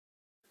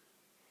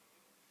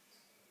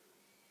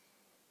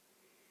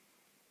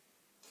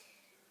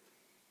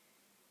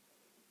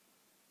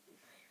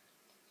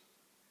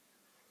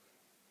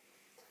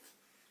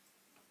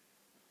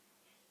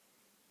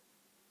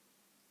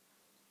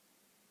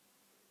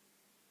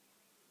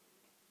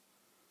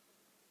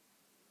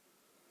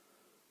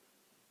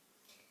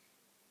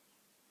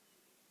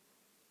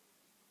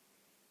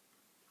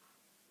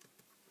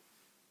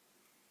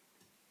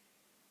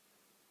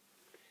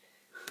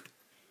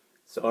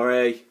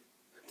Sorry.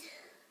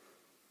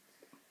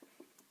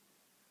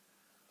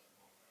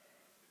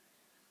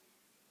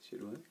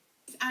 Should work.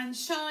 And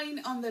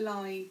shine on the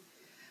line.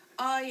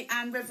 I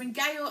am Reverend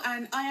Gail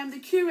and I am the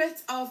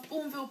curate of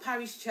Bourneville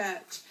Parish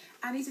Church,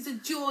 and it is a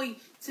joy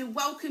to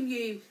welcome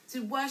you to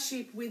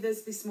worship with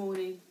us this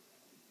morning.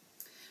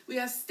 We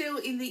are still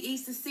in the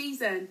Easter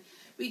season,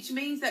 which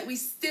means that we're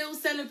still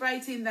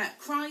celebrating that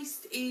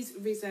Christ is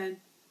risen.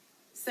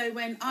 So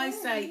when I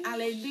say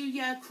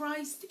Alleluia,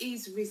 Christ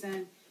is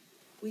risen,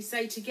 we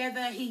say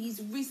together, He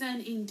is risen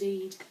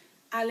indeed.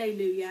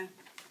 Alleluia.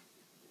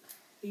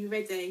 Are you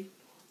ready?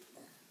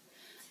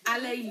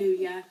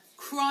 Alleluia.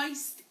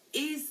 Christ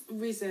is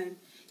risen.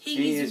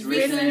 He is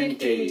risen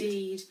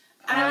indeed.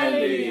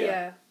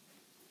 Alleluia.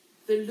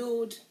 The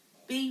Lord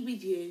be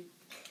with you.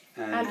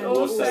 And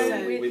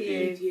also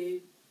with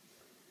you.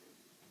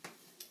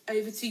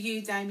 Over to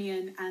you,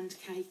 Damien and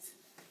Kate.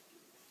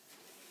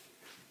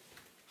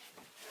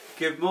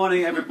 Good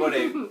morning,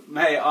 everybody.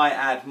 May I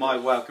add my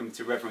welcome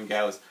to Reverend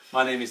Gail's.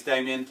 My name is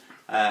Damien.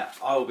 I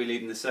will be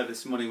leading the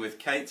service this morning with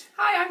Kate.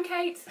 Hi, I'm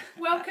Kate.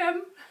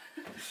 Welcome.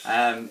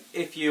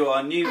 If you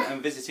are new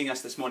and visiting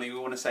us this morning, we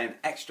want to say an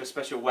extra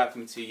special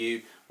welcome to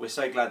you. We're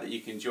so glad that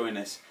you can join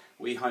us.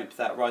 We hope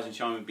that Rise and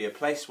Shine will be a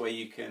place where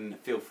you can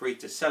feel free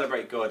to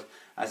celebrate God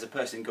as a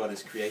person God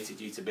has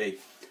created you to be.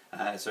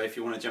 So if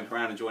you want to jump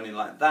around and join in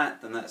like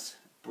that, then that's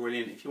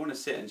brilliant. If you want to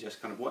sit and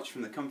just kind of watch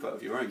from the comfort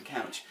of your own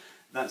couch,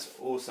 that's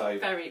also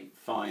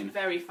fine.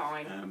 Very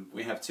fine.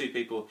 We have two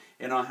people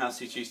in our house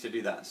who choose to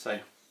do that. So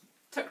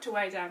tucked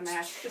away down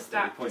there, just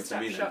that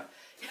shot.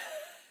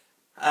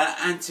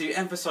 And to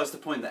emphasise the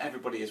point that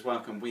everybody is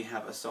welcome, we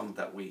have a song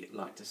that we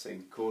like to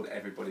sing called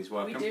Everybody's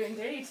Welcome. We do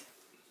indeed.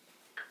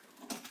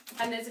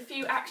 And there's a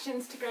few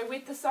actions to go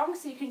with the song,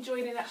 so you can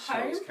join in at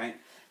home. Kate.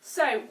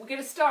 So we're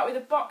going to start with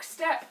a box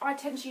step. I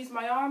tend to use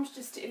my arms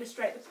just to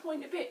illustrate the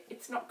point a bit.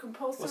 It's not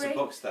compulsory. What's a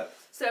box step?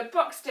 So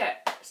box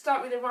step,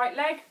 start with the right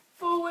leg,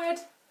 forward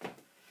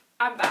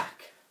and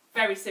back.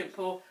 Very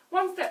simple.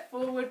 One step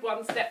forward,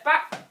 one step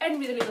back, end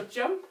with a little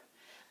jump.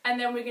 And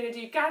then we're going to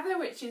do gather,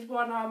 which is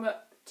one arm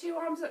up, two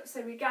arms up.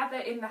 So we gather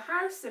in the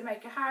house, so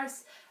make a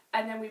house,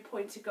 and then we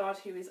point to God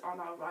who is on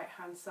our right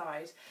hand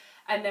side.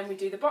 And then we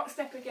do the box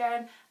step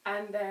again,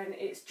 and then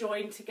it's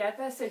joined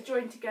together. So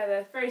joined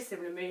together, very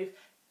similar move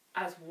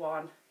as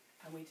one,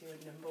 and we do a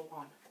number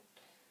one.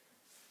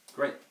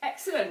 Great.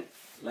 Excellent.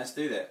 Let's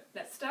do that.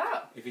 Let's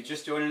start. If you're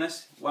just joining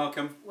us,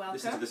 welcome. Welcome.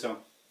 Listen to the song.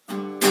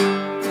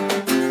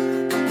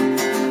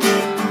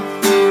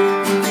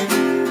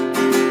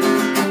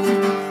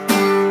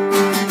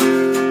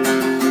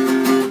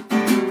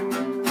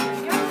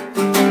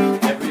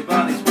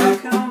 Everybody's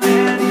welcome,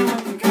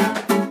 anyone can come.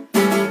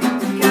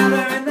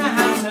 Together in the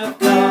house of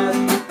God,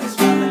 let's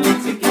family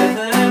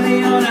together,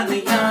 the old and the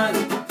young.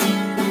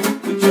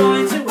 We're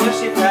joined to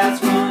worship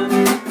as one.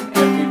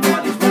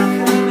 Everybody's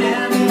welcome,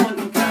 anyone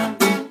can come.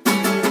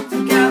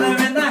 Together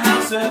in the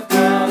house of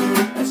God,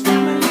 let's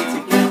family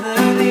together,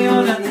 the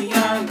old and the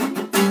young.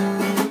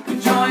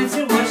 We're joined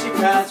to worship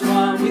as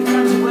one. We've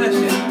come to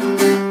worship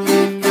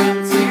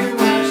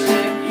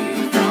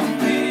you from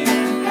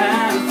near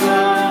and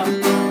far.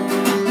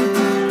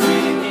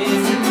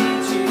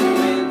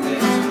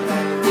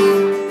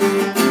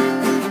 Everybody's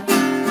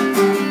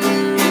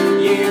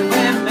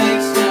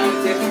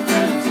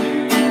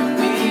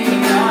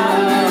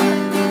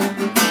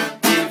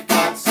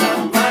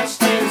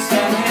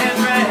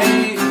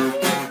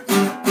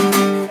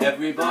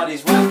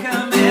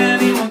welcome,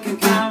 anyone can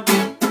come.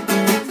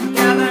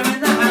 Gather in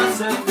the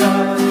house of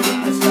God,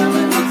 let's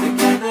family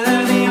together,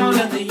 the old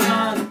and the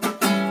young.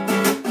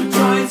 We're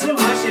joined to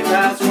worship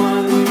as one.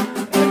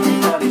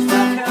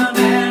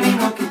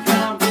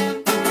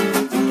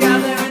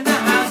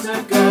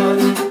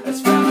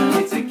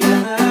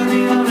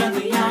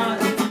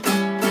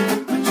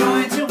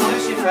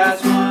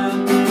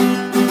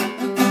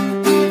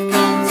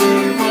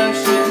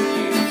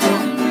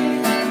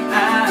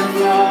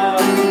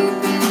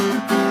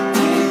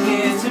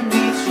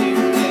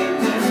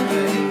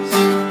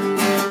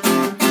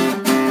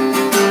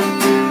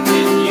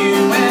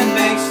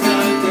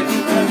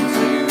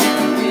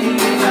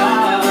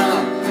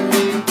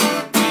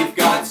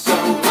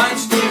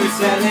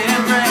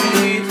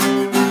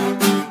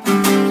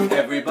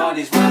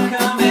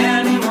 welcome,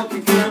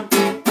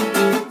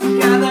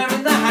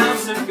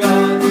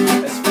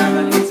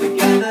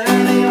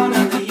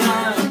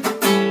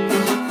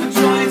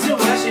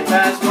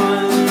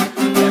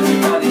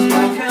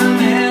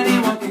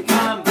 anyone can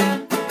come.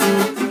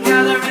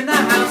 Together in the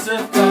house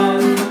of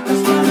God,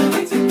 let's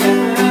family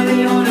together,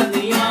 the old and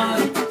the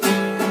young.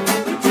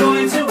 We're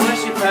joined to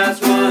worship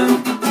as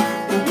one.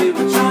 We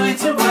were joined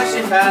to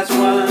worship as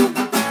one.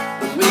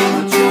 We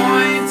were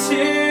joined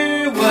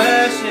to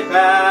worship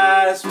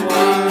as one.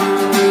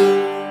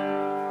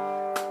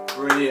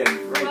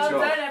 Brilliant, great job. Well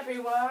done,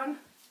 everyone.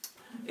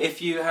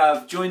 If you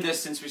have joined us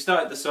since we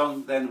started the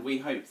song, then we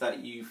hope that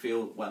you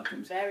feel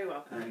welcomed. Very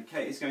welcome.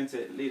 Kate is going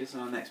to lead us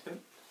on our next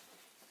bit.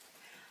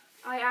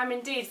 I am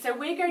indeed. So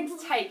we're going to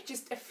take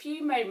just a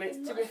few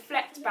moments to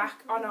reflect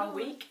back on our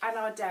week and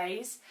our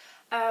days,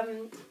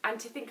 and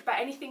to think about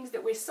any things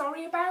that we're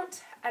sorry about,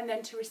 and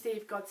then to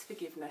receive God's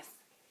forgiveness.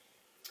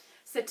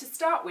 So to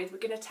start with, we're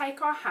going to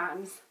take our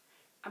hands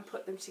and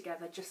put them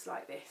together just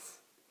like this.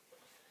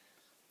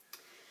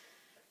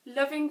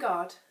 Loving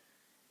God,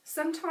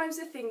 sometimes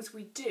the things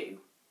we do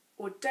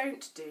or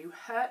don't do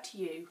hurt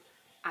you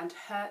and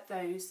hurt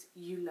those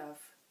you love.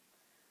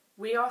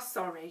 We are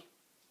sorry,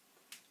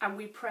 and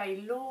we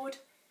pray, Lord,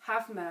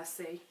 have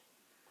mercy.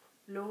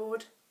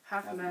 Lord,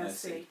 have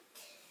mercy.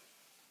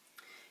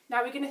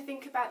 Now we're going to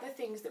think about the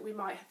things that we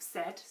might have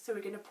said, so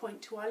we're going to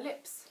point to our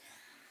lips.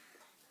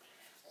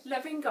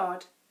 Loving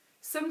God,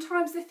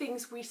 sometimes the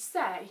things we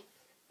say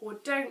or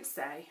don't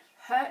say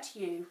hurt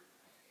you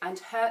and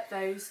hurt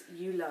those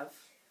you love.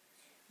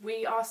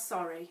 We are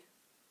sorry,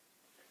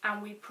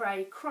 and we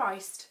pray,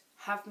 Christ,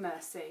 have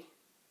mercy.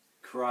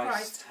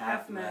 Christ,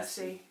 have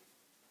mercy.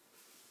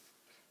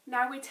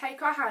 Now we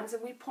take our hands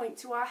and we point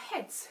to our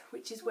heads,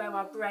 which is where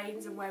our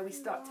brains and where we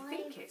start to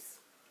think is.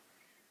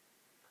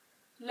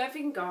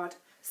 Loving God,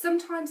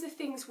 sometimes the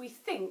things we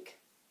think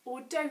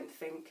or don't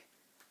think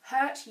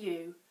hurt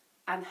you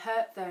and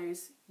hurt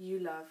those you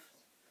love.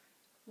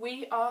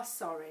 We are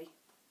sorry,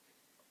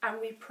 and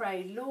we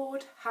pray,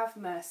 Lord, have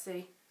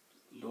mercy.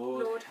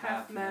 Lord,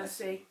 have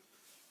mercy.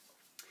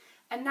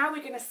 And now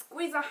we're going to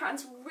squeeze our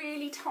hands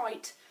really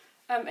tight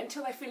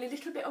until they feel a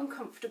little bit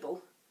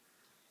uncomfortable.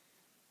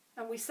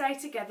 And we say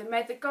together,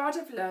 may the God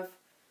of love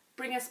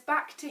bring us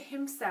back to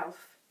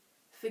himself,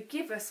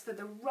 forgive us for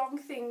the wrong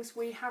things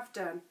we have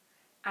done,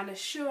 and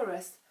assure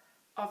us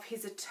of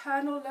his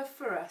eternal love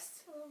for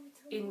us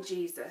in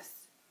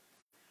Jesus.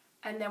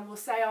 And then we'll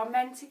say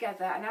amen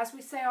together, and as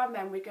we say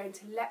amen, we're going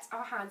to let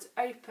our hands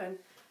open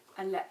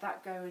and let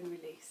that go and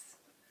release.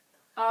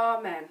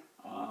 Amen.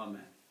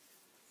 Amen.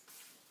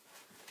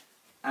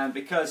 And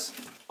because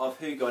of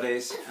who God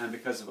is, and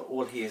because of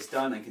all he has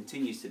done and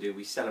continues to do,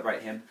 we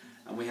celebrate him.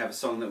 And we have a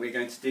song that we're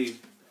going to do,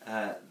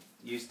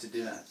 use to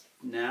do that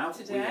now.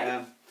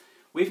 Today?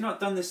 We've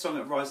not done this song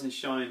at Rise and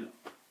Shine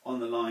on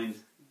the line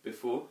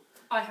before.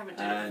 I haven't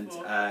done it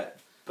before.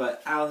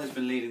 But Al has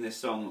been leading this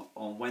song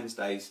on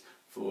Wednesdays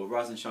for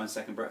Rise and Shine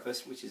Second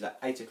Breakfast, which is at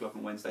 8 o'clock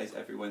on Wednesdays,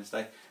 every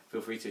Wednesday.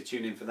 Feel free to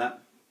tune in for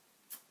that.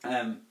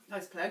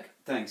 Nice plug.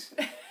 Thanks.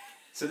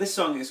 So this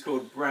song is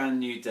called Brand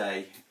New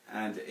Day,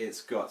 and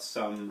it's got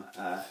some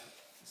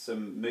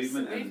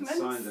movement and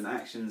signs and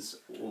actions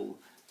all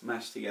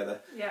mashed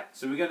together. Yeah.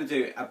 So we're going to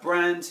do a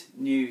brand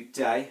new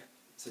day.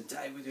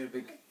 Today we do a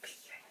big...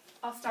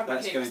 I'll stand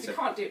back here because we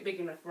can't do it big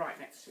enough right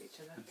next to each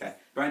other. Okay.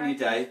 Brand new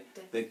day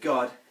that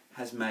God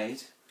has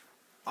made.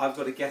 I've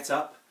got to get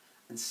up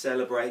and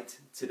celebrate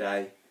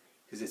today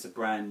because it's a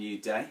brand new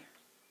day.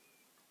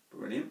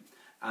 Brilliant.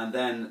 And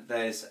then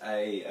there's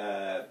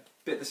a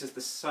bit that says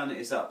the sun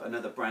is up,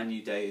 another brand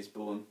new day is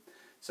born.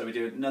 So we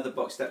do another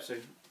box step. So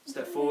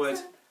step forward,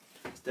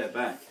 step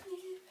back,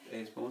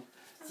 day is born.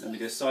 Then we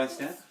do a side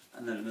step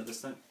and then another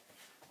step.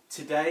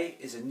 Today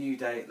is a new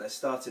day. Let's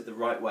start it the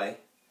right way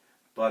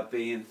by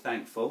being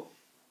thankful.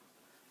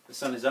 The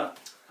sun is up,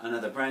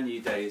 another brand new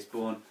day is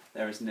born.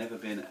 There has never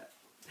been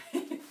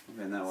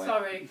that way.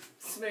 Sorry,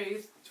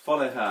 smooth.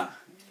 Follow her.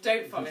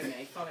 Don't follow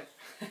me. Follow.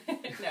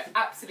 No,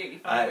 absolutely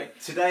follow me.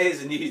 Today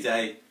is a new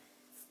day.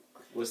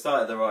 We'll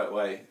start it the right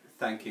way,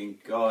 thanking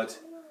God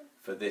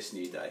for this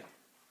new day.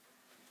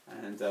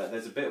 And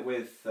there's a bit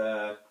with,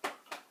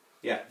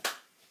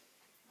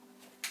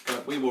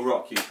 we will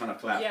rock you, kind of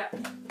clap. Yeah.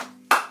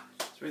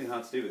 It's really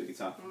hard to do with the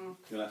guitar.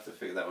 You'll have to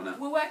figure that one out.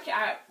 We'll work it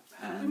out.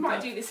 And, we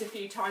might do this a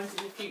few times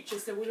in the future,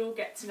 so we'll all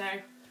get to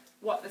know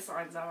what the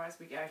signs are as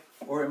we go.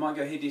 Or it might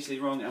go hideously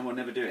wrong and we'll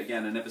never do it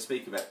again and never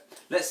speak of it.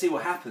 Let's see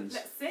what happens.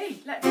 Let's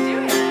see. Let's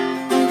do it.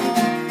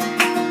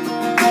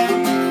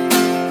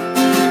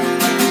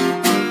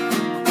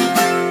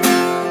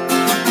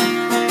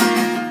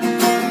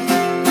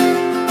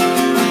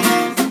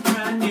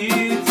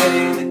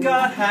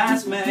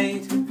 Has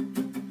made.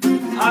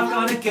 I've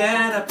got to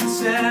get up and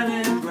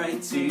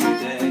celebrate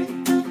today,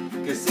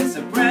 'cause it's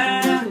a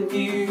brand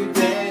new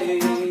day.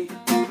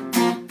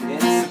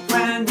 It's a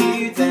brand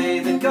new day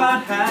that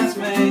God has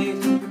made.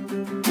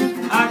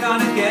 I've got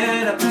to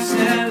get up and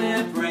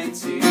celebrate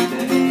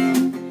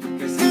today,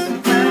 'cause it's a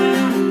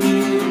brand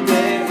new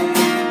day.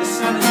 The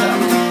sun is up.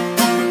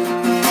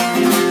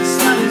 The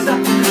sun is up,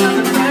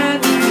 another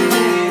brand new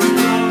day is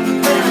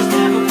born. There has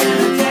never been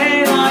a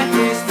day like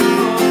this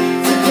before.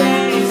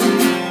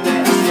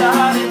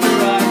 Started the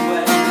right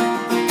way.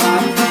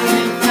 I'm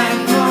feeling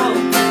thankful.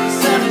 The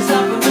sun is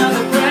up,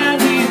 another brand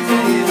new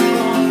day is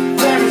born.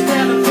 There has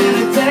never been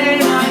a day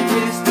like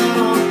this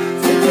before.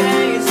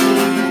 Today is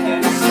new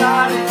and it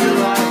started the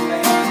right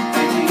way.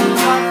 Thanking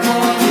God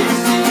for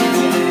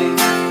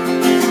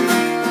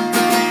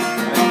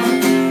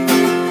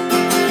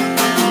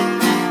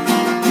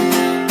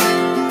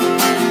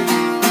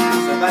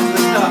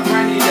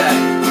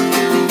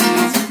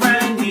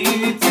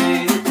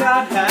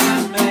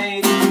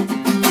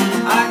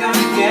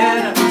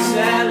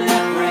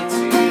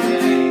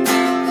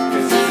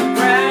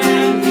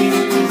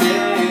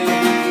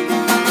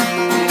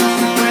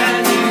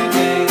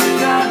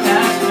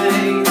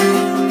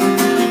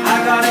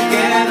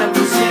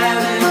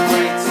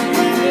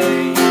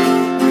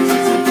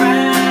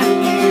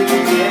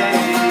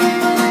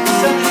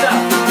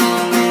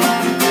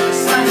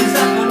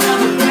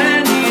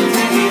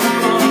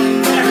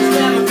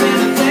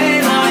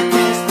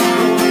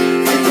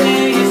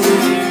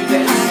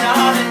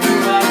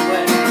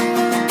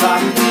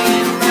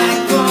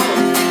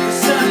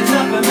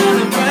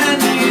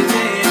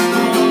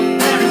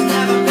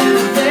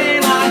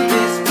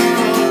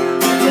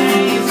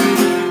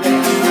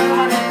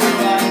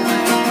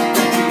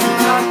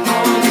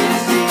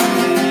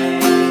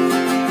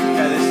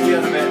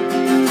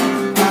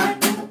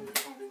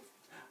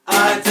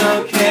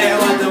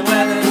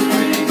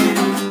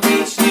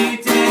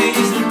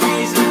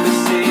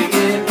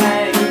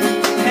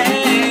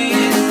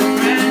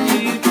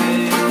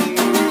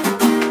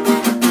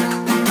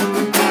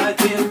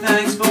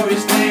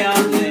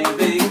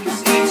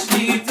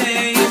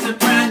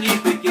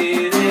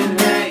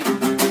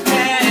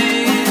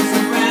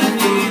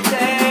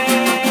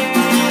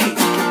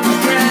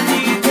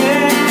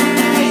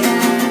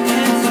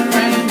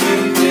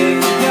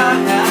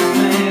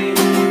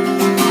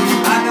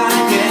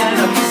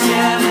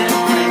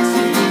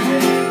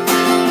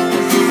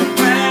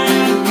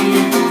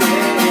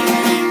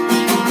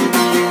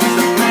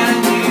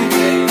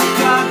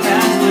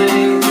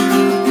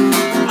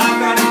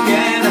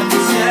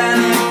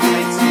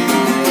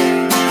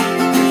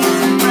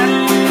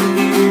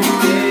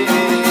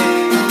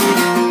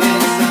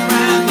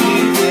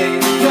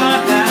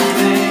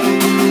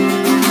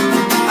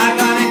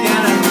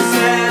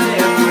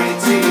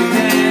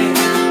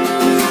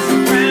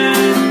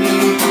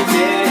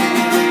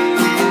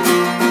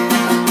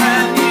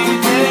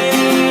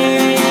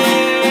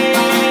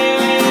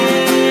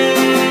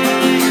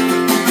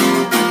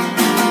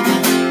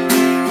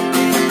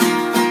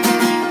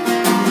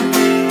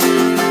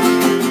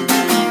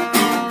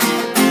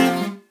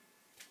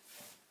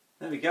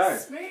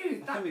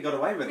we got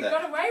away with We it.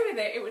 got away with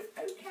it. It was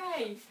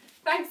okay.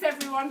 Thanks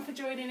everyone for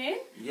joining in.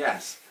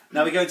 Yes.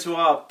 Now we go to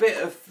our bit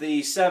of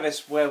the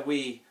service where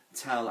we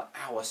tell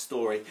our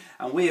story.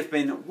 And we have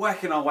been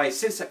working our way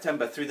since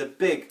September through the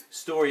big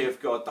story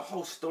of God, the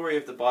whole story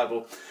of the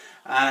Bible.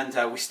 And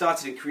we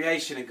started in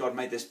creation, and God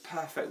made this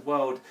perfect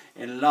world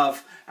in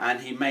love, and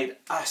He made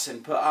us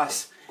and put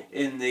us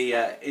in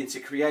the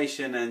into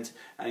creation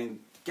and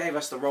gave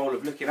us the role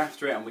of looking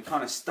after it, and we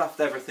kind of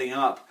stuffed everything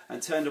up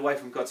and turned away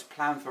from God's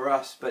plan for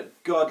us.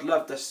 But God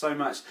loved us so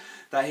much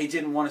that He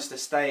didn't want us to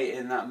stay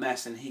in that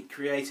mess, and He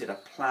created a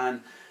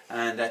plan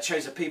and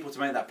chose a people to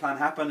make that plan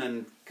happen.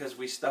 And because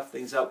we stuffed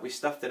things up, we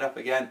stuffed it up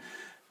again.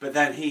 But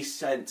then He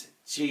sent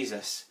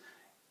Jesus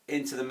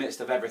into the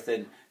midst of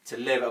everything to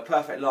live a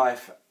perfect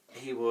life.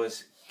 He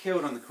was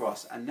killed on the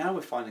cross, and now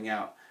we're finding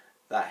out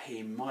that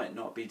He might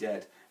not be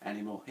dead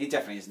anymore. He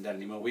definitely isn't dead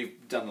anymore.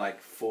 We've done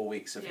like 4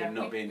 weeks of Him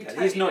not being dead.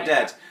 totally He's not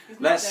dead.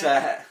 Let's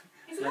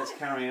He's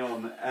carry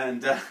on.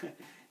 And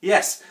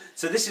yes,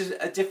 so this is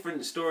a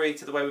different story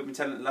to the way we've been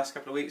telling it the last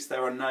couple of weeks.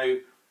 There are no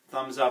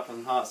thumbs up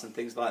and hearts and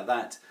things like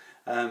that.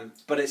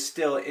 But it's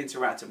still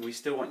interactive. We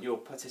still want your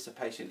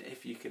participation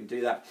if you can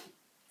do that.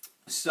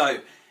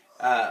 So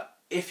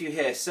if you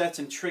hear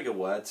certain trigger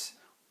words,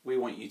 we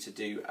want you to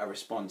do a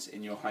response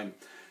in your home.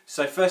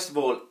 So first of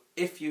all,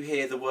 if you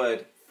hear the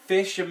word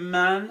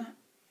fisherman,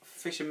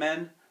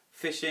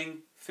 fishing,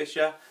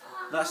 fisher,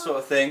 that sort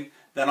of thing,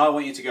 then I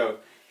want you to go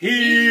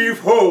heave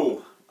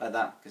ho, like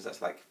that, because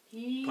that's like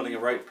pulling a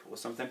rope or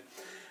something.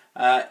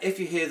 If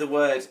you hear the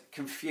word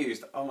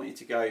confused, I want you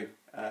to go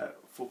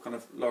full kind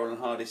of Laurel and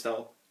Hardy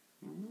style.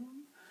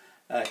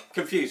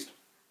 Confused.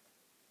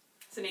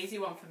 It's an easy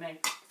one for me.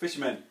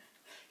 Fisherman.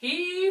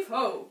 Heave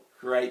ho.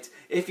 Great.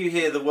 If you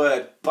hear the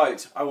word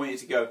boat, I want you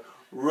to go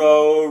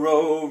row,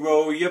 row,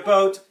 row your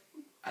boat,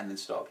 and then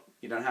stop.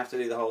 You don't have to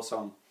do the whole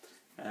song.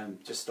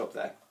 Just stop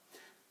there.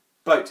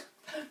 Boat.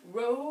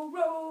 Row,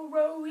 row,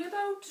 row your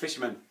boat.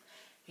 Fisherman.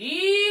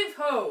 Heave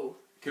ho.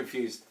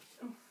 Confused.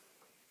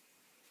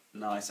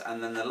 Nice.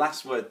 And then the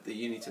last word that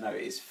you need to know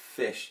is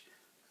fish.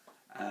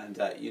 And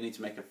you need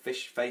to make a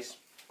fish face.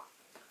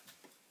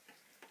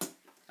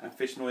 And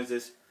fish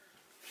noises.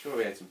 Sure,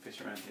 we had some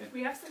fish around here.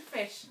 We have some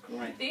fish.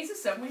 Great. These are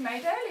some we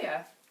made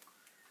earlier.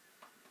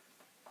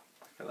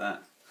 Look at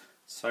that.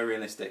 So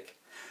realistic.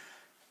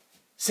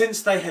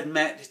 Since they had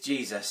met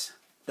Jesus,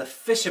 the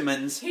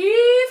fishermen's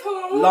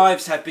Heave-ho!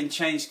 lives had been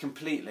changed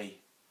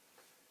completely.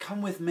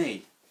 Come with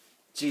me,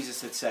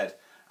 Jesus had said,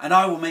 and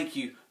I will make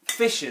you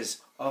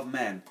fishers of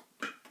men.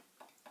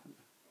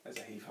 There's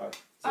a heave-ho.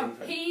 Oh,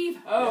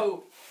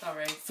 heave-ho. Yeah.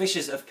 Sorry.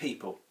 Fishers of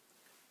people.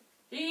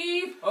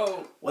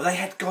 Heave-ho. Well, they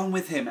had gone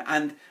with him,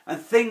 and the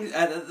things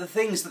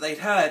that they'd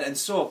heard and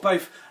saw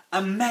both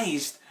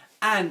amazed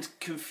and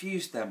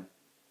confused them.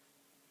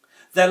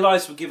 Their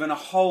lives were given a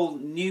whole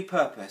new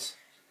purpose,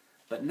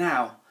 but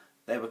now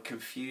they were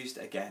confused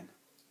again.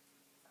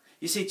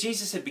 You see,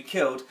 Jesus had been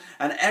killed,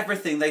 and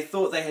everything they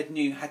thought they had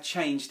knew had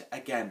changed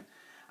again.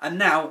 And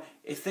now,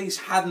 if things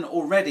hadn't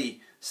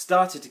already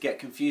started to get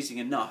confusing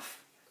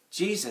enough,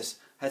 Jesus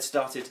had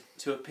started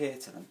to appear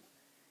to them,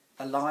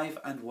 alive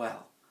and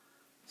well.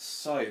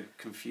 So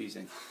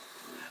confusing.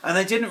 And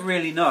they didn't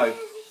really know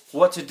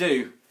what to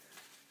do.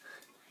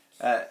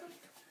 But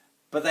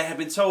they had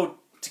been told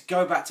to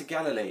go back to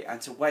Galilee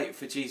and to wait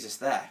for Jesus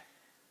there.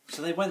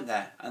 So they went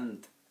there,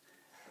 and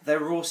they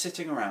were all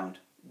sitting around,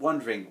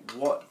 wondering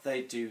what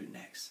they'd do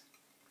next.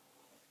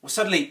 Well,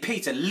 suddenly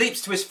Peter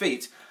leaps to his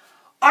feet.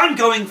 "I'm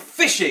going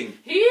fishing!"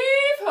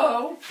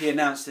 Heave-ho! he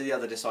announced to the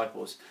other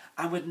disciples.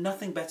 And with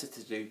nothing better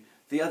to do,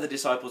 the other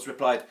disciples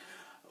replied,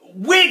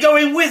 "We're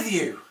going with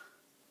you!"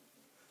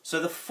 So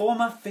the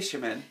former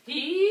fishermen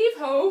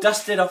Heave-ho!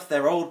 dusted off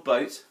their old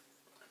boat,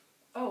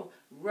 Oh,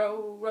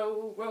 row,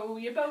 row, row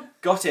your boat.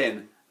 got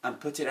in and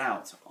put it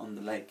out on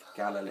the Lake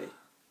Galilee,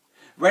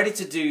 ready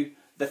to do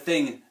the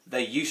thing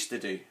they used to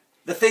do,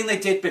 the thing they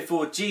did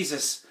before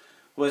Jesus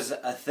was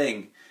a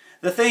thing,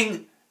 the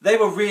thing they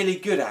were really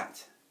good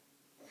at,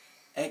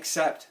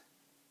 except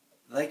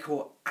they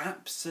caught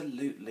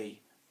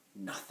absolutely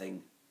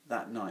nothing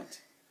that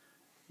night.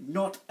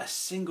 Not a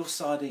single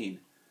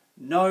sardine,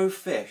 no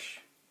fish,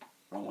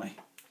 wrong way,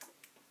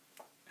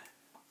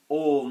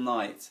 all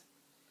night.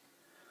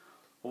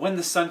 When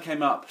the sun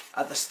came up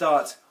at the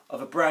start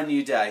of a brand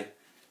new day,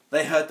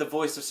 they heard the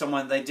voice of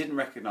someone they didn't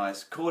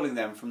recognise calling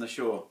them from the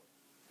shore.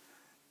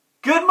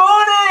 "Good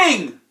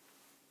morning!"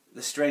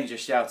 the stranger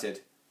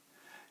shouted.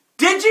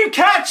 "Did you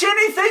catch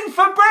anything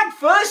for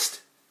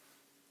breakfast?"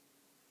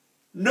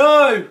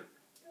 "No,"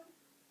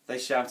 they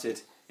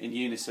shouted in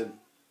unison.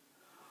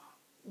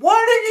 "Why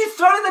don't you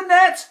throw the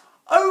net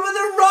over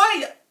the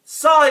right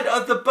side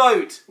of the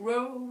boat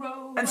Row,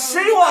 row, and row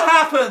see your what boat.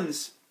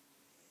 happens?"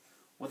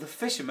 Well, the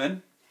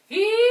fishermen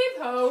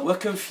Heave-ho! were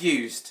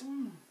confused.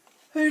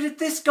 Who did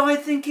this guy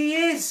think he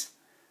is?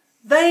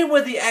 They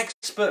were the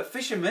expert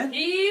fishermen.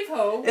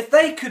 Heave-ho! If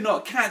they could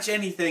not catch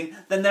anything,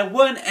 then there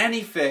weren't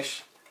any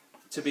fish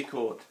to be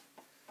caught.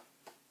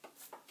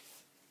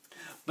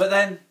 But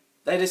then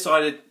they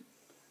decided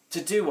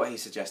to do what he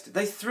suggested.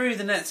 They threw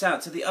the nets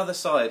out to the other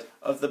side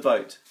of the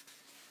boat.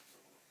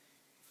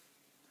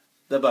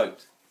 The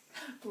boat.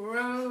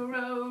 Row,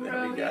 row, There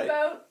row we your go.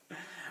 boat.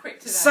 Quick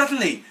to that.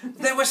 Suddenly,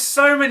 there were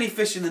so many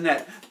fish in the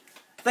net,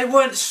 they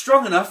weren't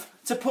strong enough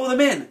to pull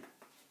them in.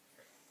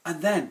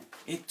 And then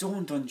it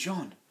dawned on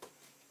John.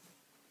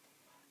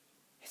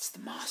 It's the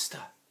Master,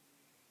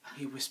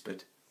 he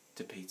whispered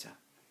to Peter.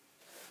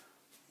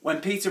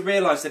 When Peter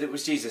realised that it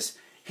was Jesus,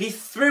 he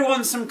threw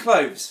on some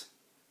clothes.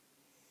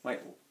 Wait,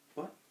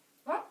 what?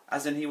 What?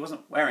 As in he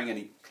wasn't wearing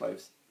any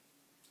clothes.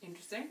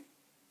 Interesting.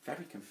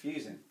 Very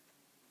confusing.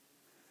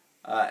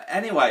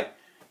 Anyway,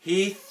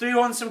 he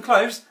threw on some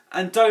clothes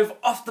and dove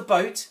off the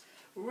boat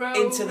Row,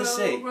 into the row,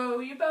 sea. row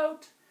your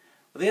boat.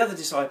 Well, the other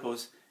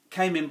disciples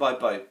came in by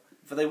boat,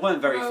 for they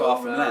weren't very Row, far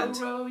from row, land,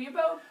 row your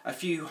boat. a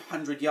few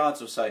hundred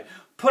yards or so,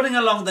 pulling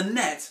along the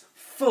net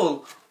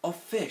full of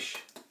fish.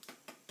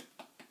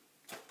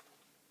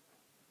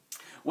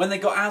 When they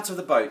got out of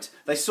the boat,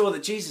 they saw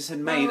that Jesus had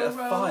made Row, a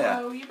row,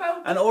 fire row your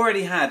boat. and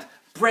already had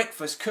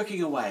breakfast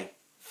cooking away.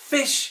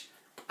 Fish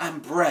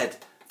and bread,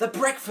 the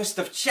breakfast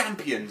of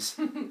champions.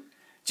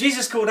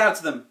 Jesus called out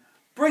to them,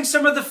 "Bring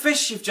some of the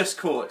fish you've just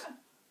caught."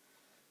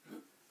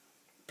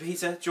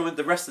 Peter joined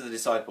the rest of the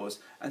disciples,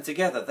 and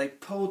together they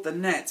pulled the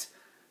net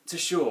to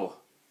shore.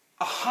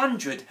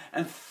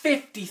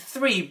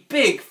 153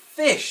 big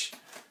fish!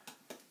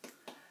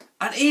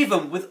 And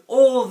even with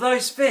all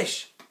those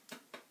fish,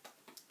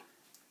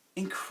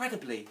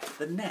 incredibly,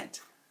 the net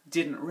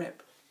didn't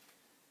rip.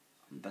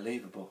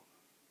 Unbelievable.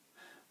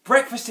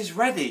 "Breakfast is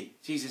ready,"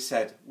 Jesus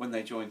said when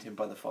they joined him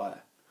by the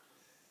fire.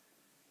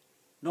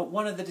 Not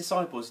one of the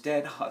disciples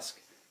dared ask,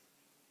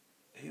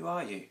 "Who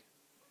are you?"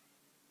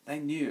 They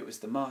knew it was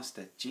the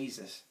Master,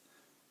 Jesus.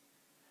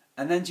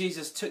 And then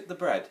Jesus took the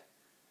bread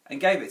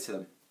and gave it to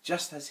them,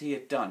 just as he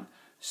had done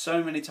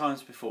so many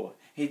times before.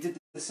 He did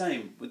the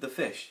same with the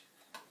fish.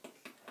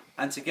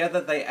 And together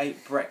they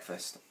ate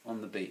breakfast on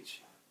the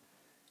beach.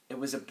 It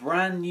was a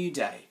brand new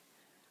day,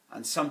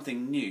 and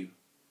something new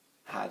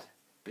had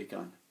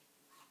begun.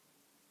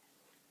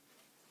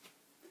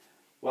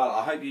 Well,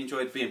 I hope you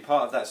enjoyed being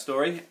part of that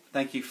story.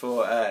 Thank you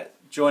for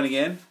joining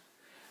in.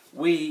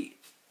 We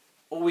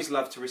always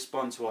love to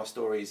respond to our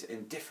stories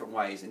in different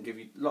ways and give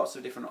you lots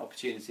of different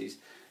opportunities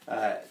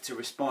to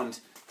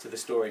respond to the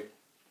story.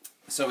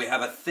 So we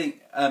have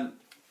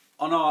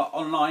on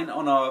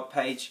our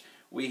page,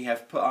 we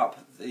have put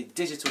up the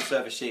digital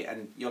service sheet,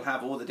 and you'll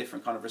have all the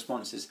different kind of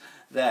responses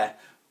there.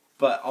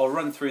 But I'll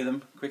run through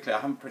them quickly. I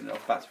haven't printed it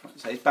off back to front,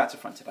 so it's back to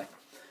front today.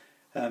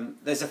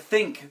 There's a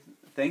think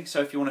thing, so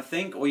if you want to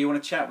think or you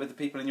want to chat with the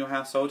people in your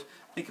household,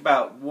 think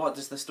about, what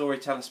does the story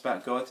tell us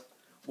about God?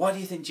 Why do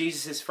you think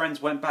Jesus'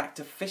 friends went back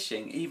to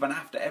fishing even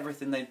after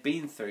everything they'd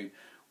been through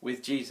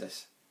with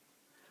Jesus?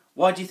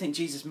 Why do you think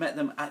Jesus met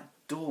them at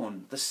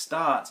dawn, the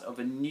start of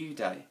a new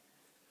day?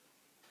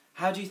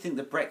 How do you think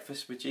the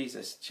breakfast with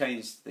Jesus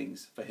changed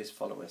things for his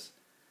followers?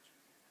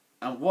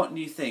 And what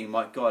new thing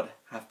might God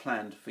have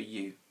planned for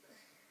you?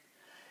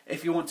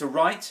 If you want to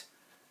write,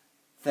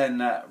 then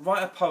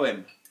write a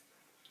poem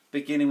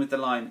beginning with the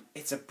line,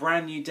 "It's a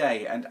brand new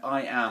day and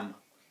I am... ...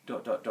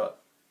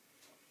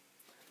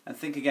 And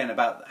think again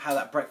about how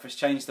that breakfast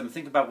changed them.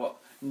 Think about what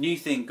new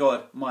thing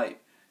God might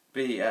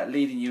be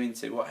leading you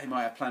into, what he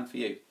might have planned for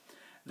you.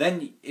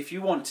 Then if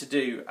you want to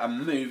do a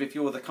move, if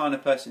you're the kind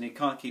of person who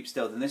can't keep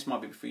still, then this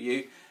might be for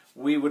you.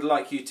 We would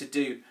like you to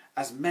do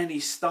as many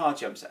star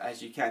jumps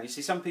as you can. You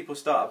see, some people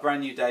start a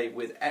brand new day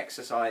with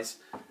exercise.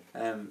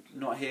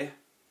 Not here.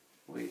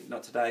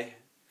 Not today.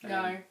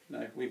 No.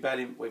 No, we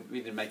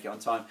didn't make it on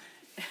time.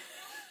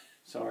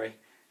 Sorry.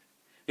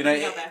 You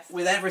know,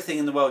 with everything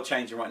in the world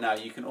changing right now,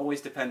 you can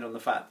always depend on the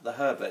fact that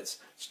the Herberts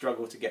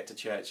struggle to get to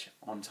church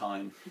on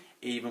time,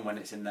 even when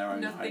it's in their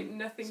own home.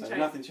 Nothing so changes.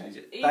 nothing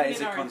changes. Even That is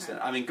in a our own constant.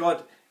 home. I mean,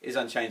 God is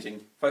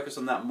unchanging. Focus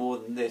on that more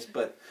than this.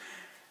 But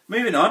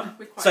moving on.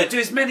 So do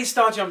as many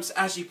star jumps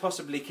as you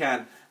possibly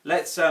can.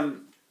 Let's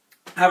have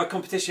a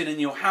competition in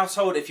your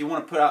household. If you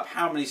want to put up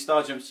how many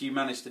star jumps you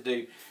manage to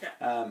do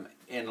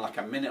in like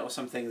a minute or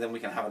something, then we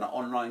can have an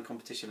online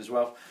competition as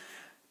well.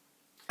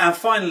 And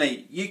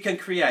finally, you can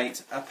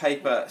create a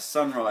paper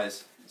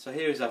sunrise. So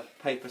here is a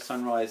paper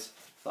sunrise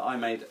that I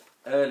made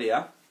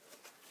earlier.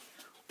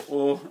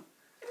 Or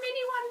A mini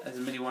one. as a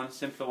mini one,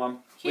 simpler one.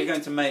 Cute. We're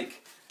going to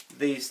make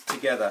these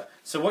together.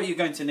 So what you're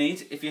going to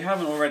need, if you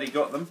haven't already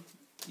got them,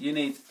 you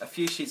need a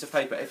few sheets of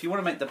paper. If you want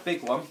to make the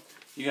big one,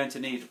 you're going to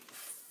need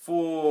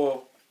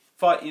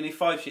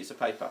 5 sheets of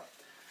paper.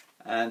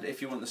 And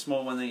if you want the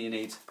small one, then you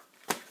need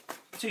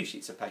 2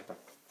 sheets of paper.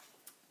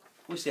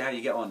 We'll see how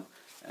you get on.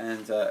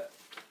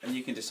 And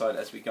you can decide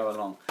as we go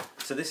along.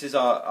 So this is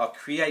our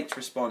create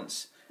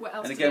response. What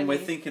else And do again, we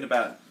we're need? thinking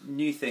about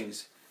new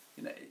things.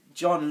 You know,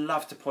 John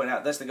loved to point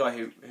out, that's the guy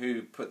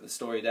who put the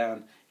story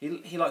down.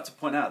 He liked to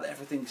point out that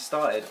everything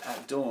started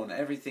at dawn.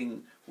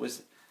 Everything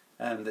was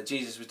that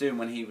Jesus was doing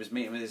when he was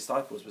meeting with his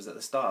disciples was at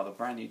the start of a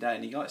brand new day.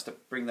 And he likes to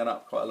bring that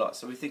up quite a lot.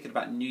 So we're thinking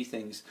about new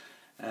things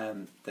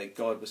that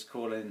God was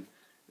calling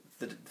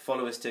the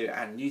followers to,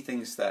 and new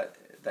things that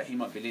that he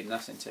might be leading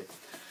us into.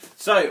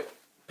 So,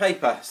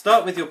 paper.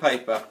 Start with your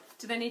paper.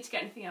 Do they need to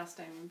get anything else,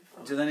 Damien,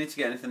 before? Do they need to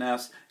get anything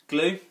else?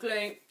 Glue.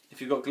 Glue.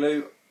 If you've got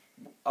glue,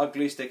 our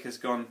glue stick has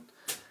gone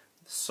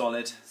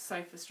solid.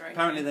 So frustrating.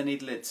 Apparently they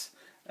need lids.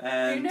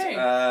 And Who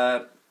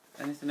knew?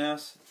 anything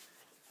else?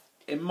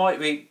 It might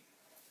be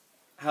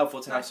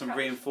helpful to have Nice some touch.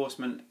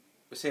 reinforcement.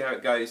 We'll see how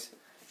it goes.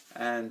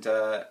 And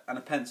a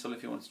pencil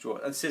if you want to draw.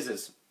 And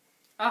scissors.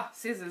 Ah,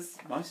 scissors.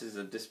 My scissors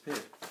have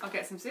disappeared. I'll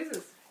get some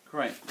scissors.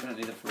 Great, we don't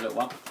need them for a little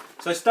while.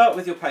 So start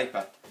with your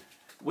paper.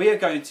 We are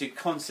going to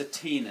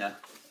concertina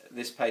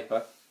this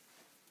paper.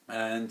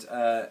 And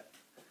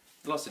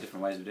lots of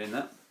different ways of doing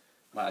that.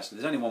 Well, actually,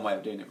 there's only one way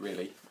of doing it,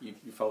 really. You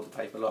fold the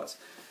paper lots.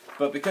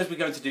 But because we're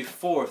going to do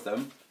 4 of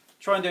them,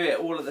 try and do it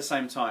all at the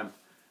same time.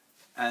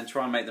 And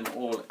try and make them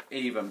all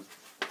even.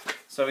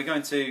 So we're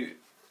going to...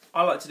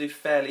 I like to do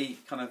fairly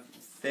kind of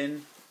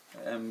thin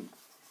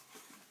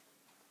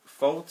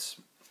folds.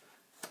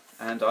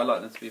 And I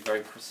like them to be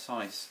very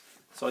precise.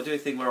 So I do a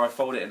thing where I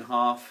fold it in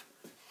half,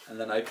 and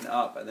then open it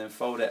up, and then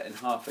fold it in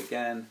half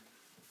again.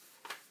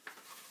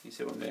 You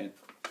see what I'm doing?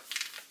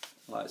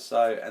 Like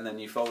so, and then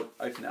you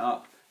open it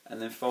up,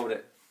 and then fold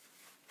it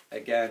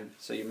again,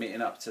 so you're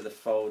meeting up to the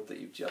fold that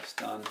you've just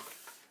done,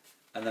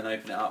 and then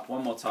open it up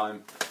one more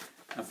time,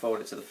 and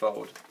fold it to the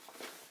fold.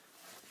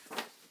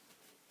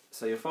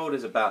 So your fold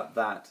is about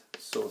that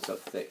sort of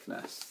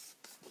thickness.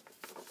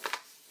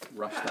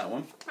 Rush that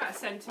one. About a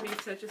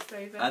centimetre just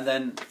over. And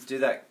then do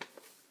that,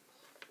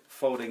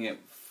 folding it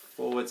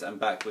forwards and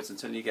backwards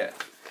until you get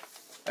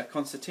a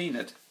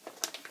concertinaed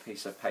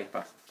piece of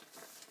paper.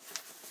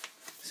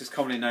 This is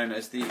commonly known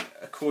as the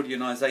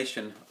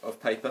accordionisation of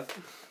paper.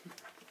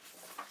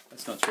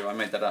 That's not true, I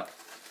made that up.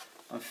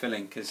 I'm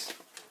filling because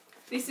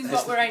this is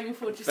what we're aiming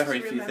for, just very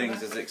to few remember.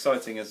 things as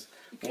exciting as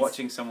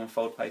watching someone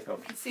fold paper.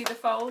 You can see the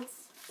folds.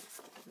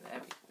 There we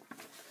go.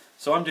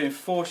 So I'm doing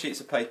 4 sheets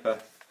of paper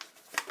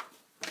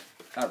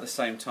at the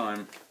same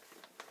time,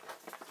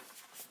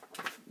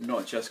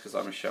 not just because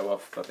I'm a show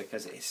off, but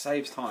because it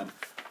saves time.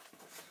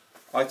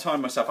 I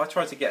time myself. I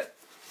tried to get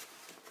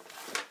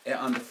it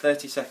under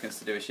 30 seconds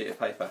to do a sheet of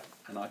paper,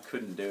 and I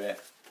couldn't do it.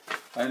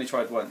 I only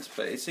tried once,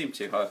 but it seemed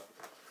too hard.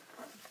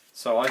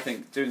 So I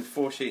think doing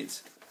 4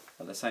 sheets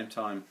at the same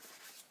time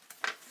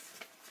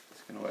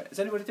is going to work. Is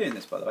anybody doing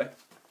this, by the way?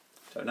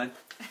 Don't know.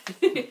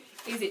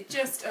 Is it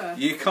just us?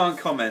 You can't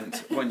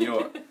comment when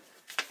you're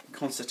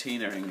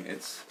concertinaing.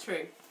 It's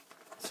True.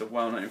 a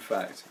well-known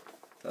fact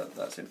that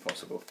that's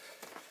impossible.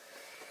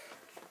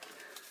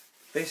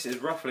 This is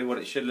roughly what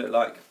it should look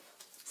like.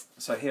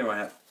 So here I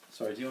have.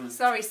 Sorry, do you want to?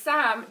 Sorry,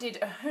 Sam did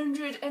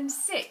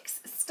 106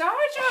 star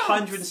jumps.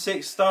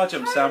 106 star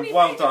jumps, Sam. Holy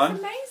Well shit,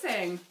 done. that's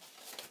amazing.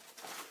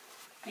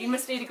 You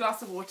must need a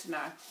glass of water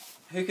now.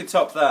 Who can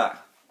top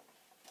that?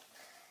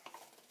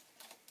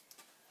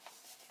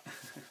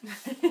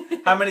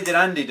 How many did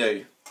Andy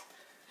do?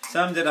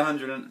 Sam did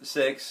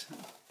 106.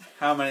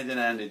 How many did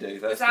Andy do?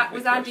 That's the big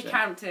Was Andy question.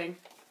 counting?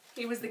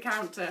 He was the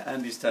counter.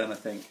 Andy's turn, I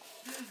think.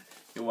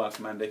 You're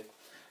welcome, Andy.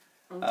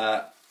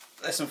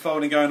 There's some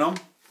folding going on.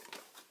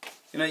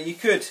 You know, you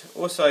could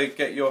also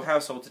get your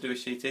household to do a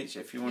sheet each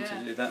if you wanted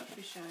to do that.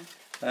 For sure.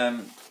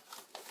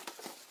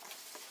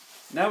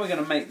 Now we're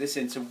going to make this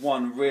into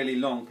one really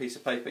long piece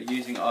of paper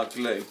using our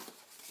glue.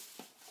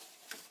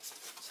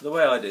 So the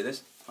way I do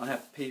this, I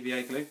have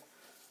PVA glue.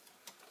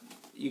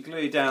 You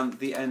glue down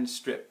the end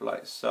strip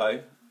like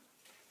so.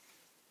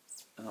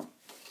 Oh,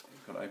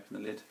 I've got to open the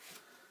lid.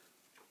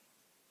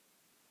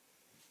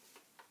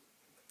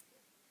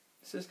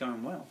 This is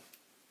going well.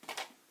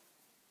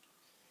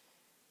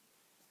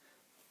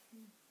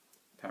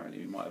 Apparently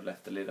we might have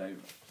left the lid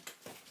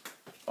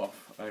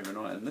off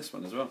overnight and this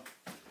one as well.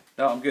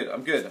 No, I'm good,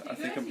 I'm good. I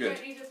think I'm good.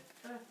 You don't need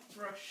a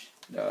brush.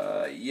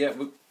 Yeah,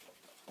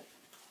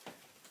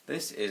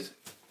 this is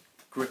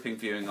gripping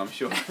viewing, I'm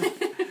sure.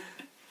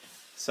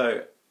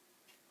 So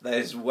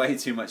there's way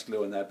too much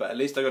glue in there, but at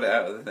least I got it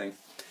out of the thing.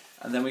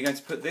 And then we're going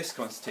to put this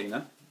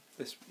concertina,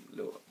 this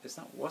little,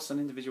 what's an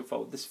individual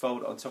fold? This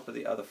fold on top of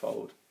the other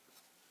fold,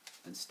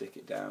 and stick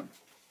it down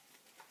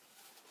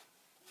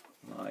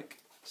like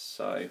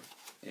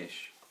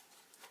so-ish.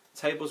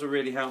 Tables are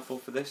really helpful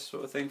for this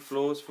sort of thing.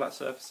 Floors, flat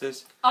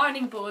surfaces.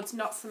 Ironing boards,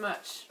 not so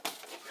much.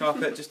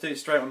 Carpet, just do it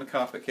straight on the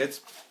carpet,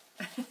 kids.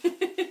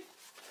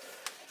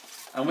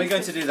 And we're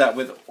going to do that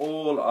with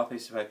all our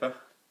piece of paper.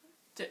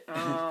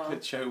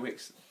 With Joe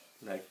Wick's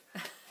leg.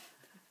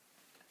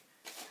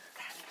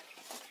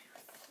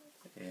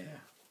 Yeah.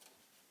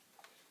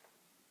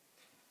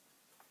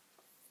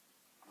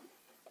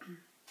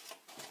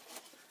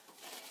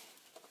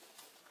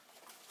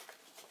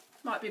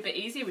 Might be a bit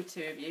easier with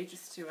 2 of you,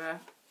 just to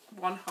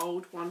one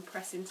hold, one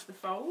press into the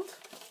fold.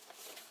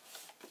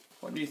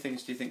 What new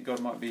things do you think God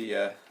might be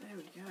There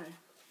we go.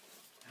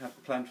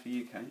 have planned for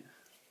you, Kate?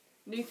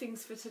 New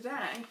things for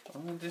today?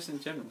 Oh, just in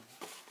general.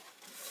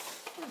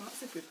 Oh,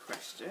 that's a good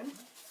question.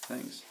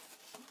 Thanks.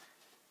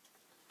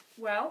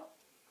 Well,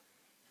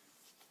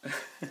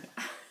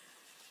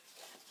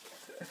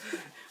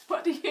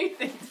 what do you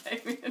think,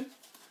 Damien?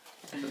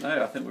 I don't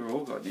know, I think we've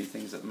all got new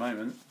things at the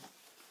moment.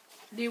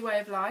 New way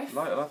of life.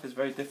 Life is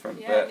very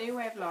different. Yeah, new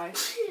way of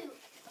life.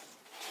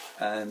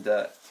 And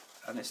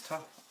it's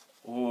tough.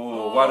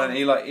 Oh, well done,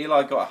 Eli.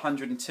 Eli got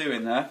 102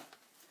 in there.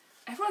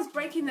 Everyone's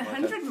breaking the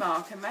 100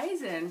 mark.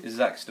 Amazing. Is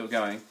Zach still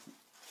going?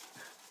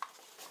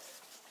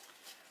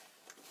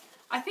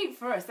 I think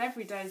for us,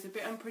 every day is a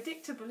bit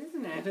unpredictable,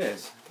 isn't it? It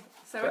is.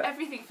 So but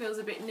everything feels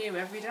a bit new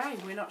every day.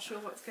 We're not sure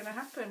what's going to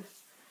happen.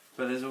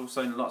 But there's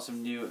also lots of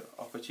new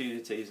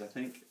opportunities, I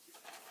think.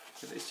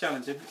 It's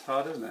challenging. It's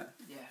hard, isn't it?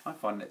 Yeah. I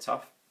find it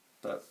tough,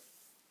 but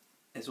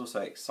it's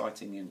also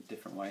exciting in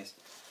different ways.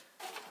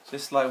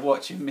 Just like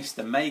watching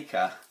Mr.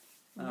 Maker.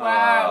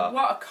 Wow, Oh,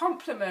 what a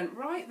compliment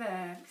right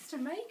there. Mr.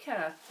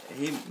 Maker.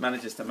 he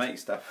manages to make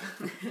stuff.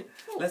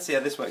 Let's see how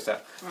this works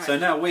out. Right. So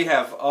now we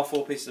have our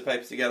 4 pieces of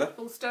paper together.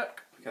 All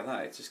stuck. Look at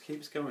that, it just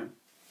keeps going.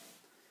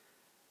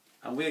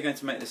 And we're going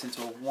to make this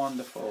into a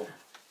wonderful...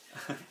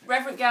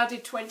 Reverend Gal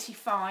did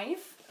 25.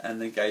 And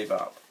then gave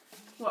up.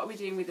 What are we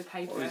doing with the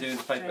paper? What are we doing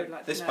with the paper? I'd like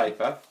to This know.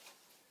 paper.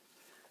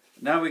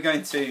 Now we're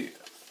going to...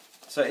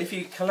 So if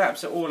you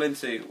collapse it all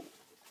into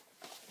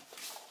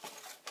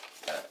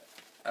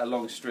a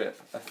long strip,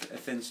 a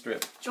thin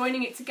strip,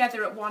 Joining it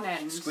together at one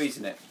end.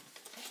 squeezing it,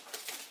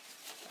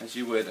 as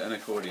you would an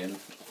accordion.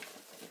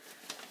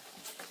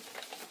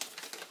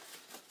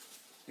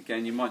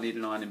 Again, you might need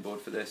an ironing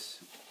board for this.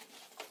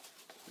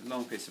 A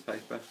long piece of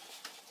paper.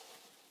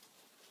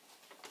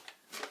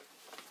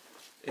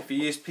 If you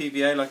use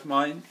PVA like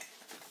mine,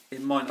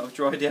 it might not have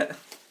dried yet.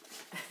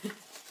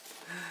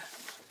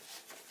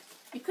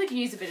 You could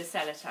use a bit of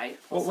sellotape.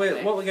 What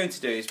possibly. we're going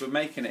to do is we're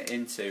making it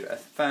into a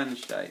fan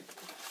shape.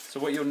 So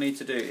what you'll need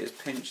to do is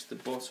pinch the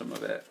bottom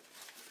of it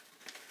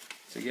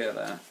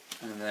together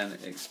and then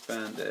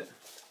expand it.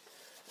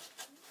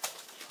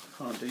 I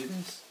can't do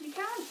this. You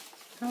can.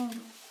 Can't.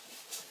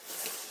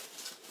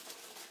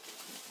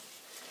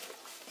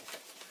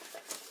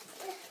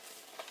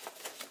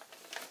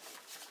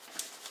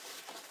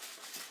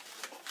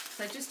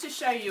 So just to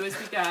show you as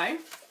we go,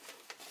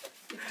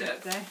 lift it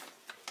up there,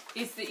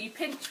 is that you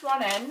pinch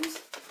one end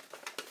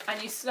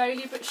and you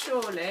slowly but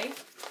surely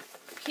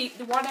keep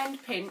the one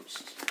end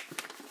pinched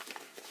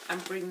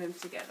and bring them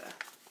together.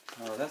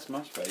 Oh, that's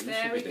much better. You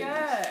There should we be doing go.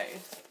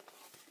 this.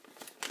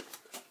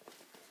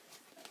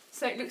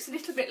 So it looks a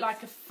little bit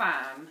like a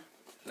fan.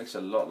 Looks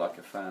a lot like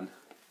a fan,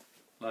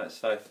 like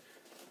so.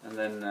 And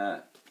then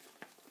up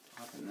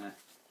in there.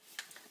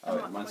 Oh,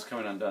 might- mine's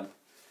coming undone.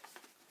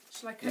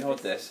 Shall I You cut hold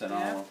this and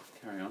Yeah. I'll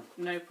carry on.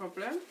 No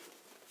problem.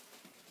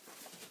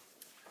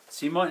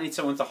 So you might need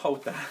someone to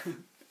hold that.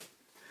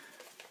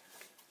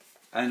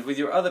 And with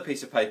your other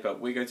piece of paper,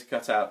 we're going to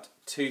cut out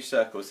 2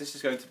 circles. This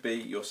is going to be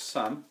your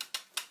sun.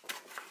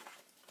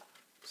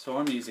 So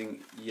I'm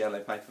using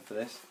yellow paper for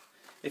this.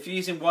 If you're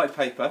using white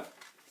paper,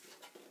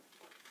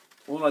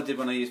 all I did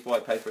when I used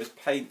white paper is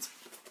paint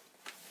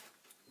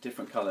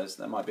different colours.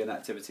 That might be an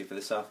activity for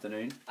this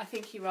afternoon. I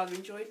think he rather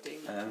enjoyed doing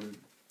that.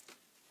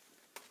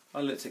 I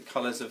looked at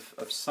colours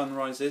of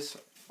sunrises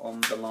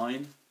on the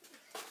line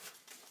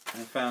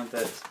and found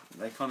that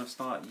they kind of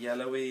start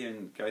yellowy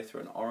and go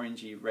through an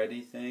orangey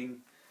reddy thing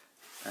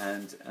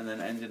and then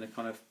end in a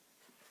kind of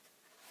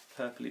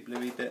purpley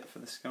bluey bit for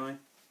the sky.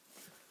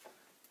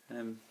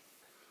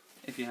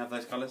 If you have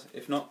those colours.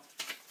 If not,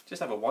 just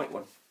have a white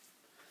one.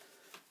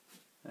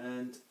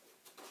 And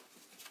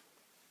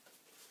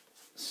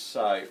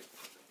so you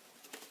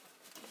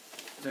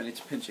don't need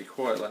to pinch it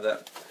quite like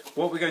that.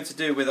 What we're going to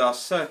do with our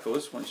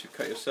circles, once you've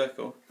cut your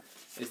circle,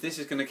 is this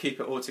is going to keep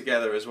it all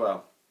together as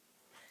well.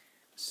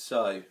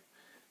 So,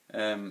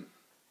 you're going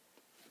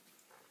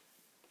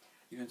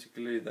to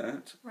glue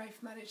that.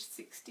 Rafe managed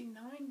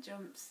 69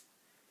 jumps.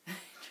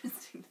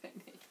 Interesting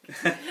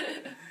technique.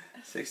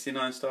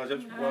 69 star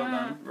jumps, Yeah. well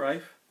done,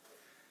 Rafe.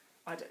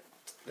 I don't.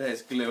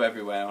 There's glue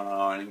everywhere on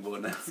our ironing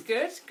board now. It's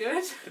good,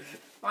 good.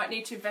 Might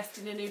need to invest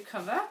in a new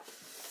cover.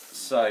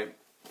 So,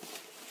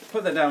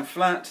 put that down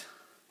flat.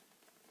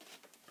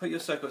 Put your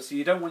circle, so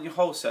you don't want your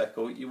whole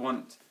circle, you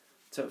want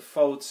to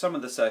fold some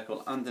of the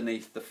circle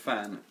underneath the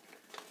fan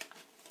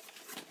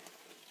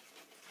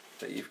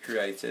that you've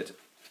created.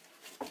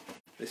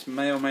 This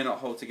may or may not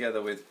hold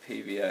together with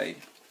PVA.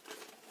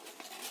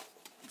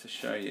 To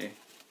show you,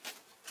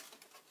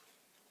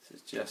 this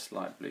is just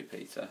like Blue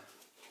Peter.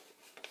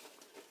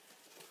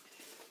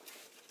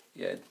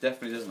 Yeah, it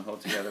definitely doesn't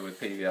hold together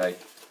with PVA.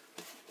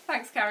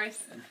 Thanks, Caris.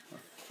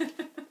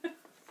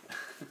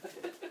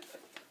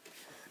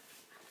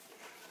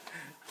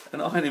 An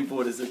ironing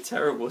board is a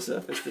terrible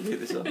surface to do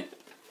this on.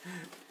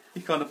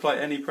 You can't apply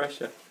any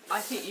pressure.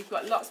 I think you've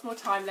got lots more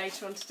time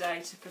later on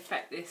today to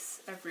perfect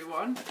this,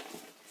 everyone.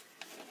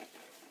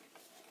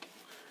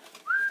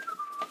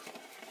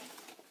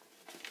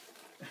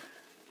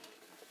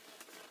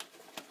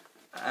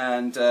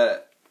 And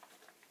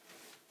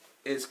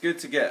it's good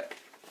to get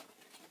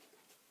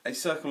a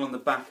circle on the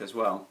back as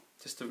well,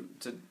 just to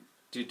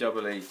do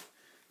doubly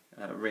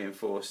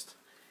reinforced.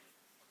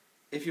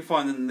 If you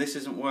find that this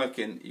isn't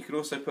working, you can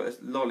also put a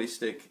lolly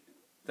stick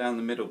down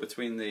the middle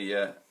between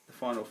the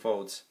final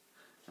folds,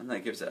 and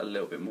that gives it a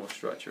little bit more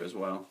structure as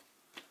well.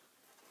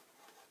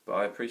 but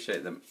I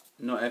appreciate that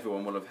not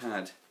everyone will have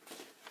had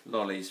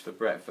lollies for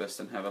breakfast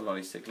and have a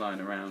lolly stick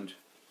lying around.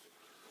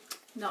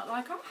 Not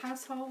like our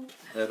household.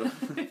 You'll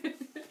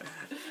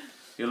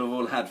have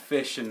all had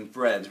fish and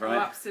bread, right? Oh,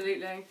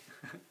 absolutely.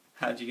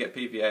 How do you get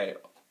PVA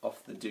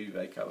off the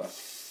duvet cover?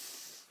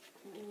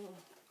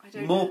 I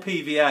don't More know.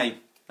 PVA.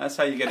 That's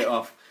how you get it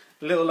off.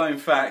 Little known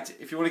fact,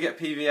 if you want to get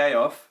PVA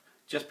off,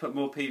 just put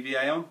more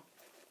PVA on.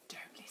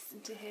 Don't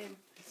listen to him.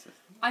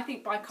 I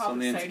think on the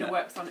bicarbonate soda internet.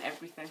 works on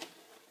everything.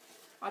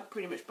 I'd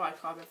pretty much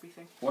bicarb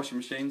everything. Washing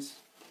machines,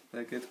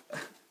 they're good.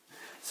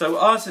 So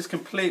ours has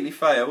completely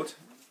failed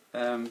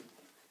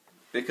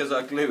because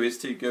our glue is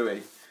too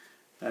gooey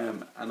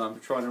and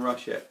I'm trying to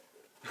rush it.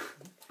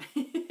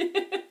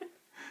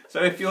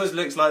 So if yours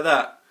looks like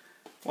that,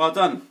 well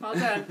done. Well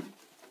done.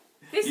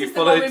 This You is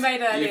the one we followed-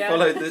 made earlier. You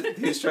followed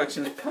the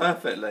instructions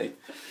perfectly,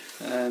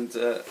 and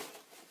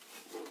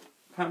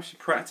perhaps you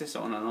practice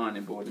it on an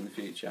ironing board in the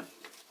future,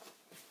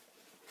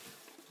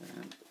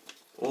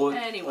 or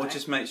Anyway.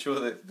 just make sure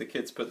that the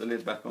kids put the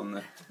lid back on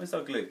the. Where's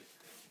our glue?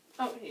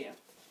 Oh, here.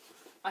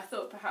 I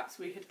thought perhaps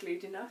we had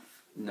glued enough.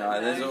 No,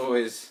 No. there's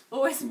always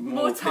Always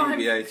more more time.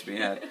 PVA to be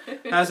had.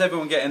 How's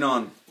everyone getting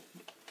on?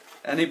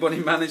 Anybody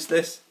manage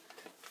this?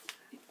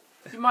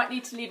 You might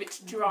need to leave it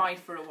to dry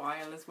for a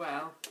while as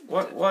well.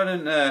 Why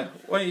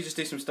don't you just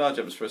do some star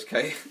jumps for us,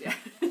 Kate? Yeah.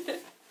 I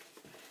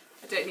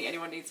don't think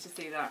anyone needs to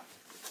see that.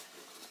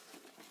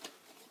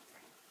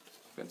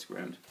 That's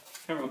ground.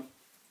 Come on,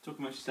 talk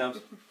amongst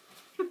yourselves.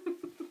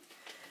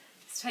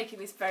 He's taking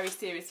this very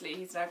seriously.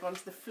 He's now gone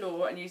to the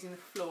floor and using the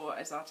floor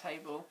as our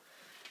table.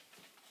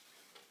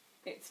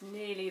 It's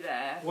nearly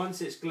there.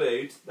 Once it's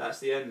glued, that's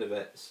the end of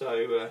it.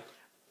 So.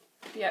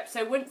 Yep,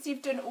 so once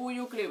you've done all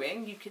your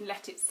gluing, you can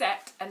let it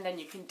set and then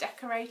you can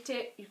decorate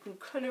it, you can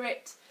colour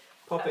it.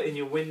 Pop it in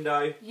your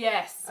window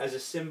Yes, as a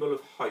symbol of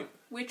hope.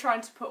 we're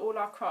trying to put all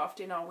our craft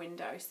in our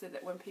window so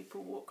that when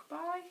people walk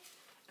by...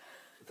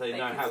 They They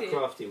know can how see it.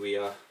 crafty we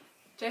are.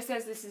 Joe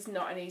says this is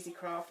not an easy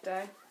craft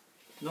day.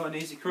 Not an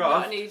easy Not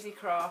craft. an easy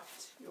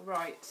craft, you're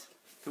right.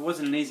 If it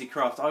wasn't an easy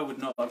craft, I would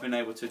not have been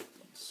able to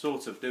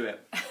sort of do it.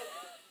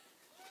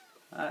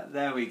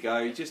 There we go.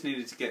 You just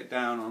needed to get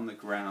down on the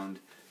ground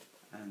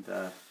and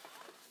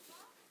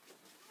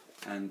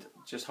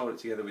just hold it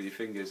together with your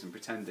fingers and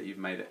pretend that you've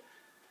made it.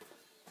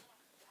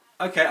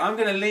 Okay, I'm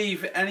going to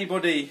leave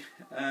anybody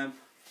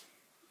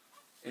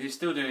who's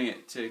still doing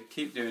it to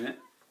keep doing it,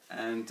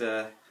 and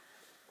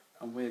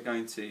we're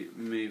going to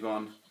move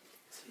on.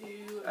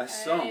 To A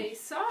song.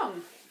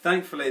 song.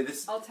 Thankfully,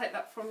 this I'll take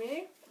that from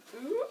you.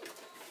 Ooh.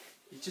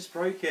 you just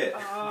broke it.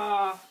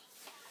 Ah,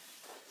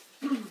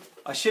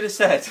 I should have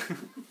said.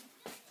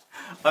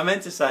 I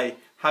meant to say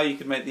how you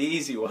could make the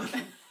easy one.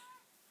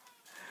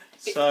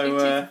 So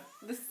the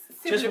just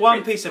similar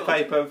one piece of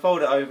principle. paper and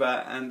fold it over,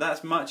 and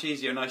that's much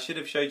easier. And I should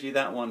have showed you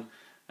that one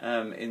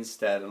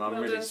instead, and I'm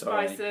Well really done,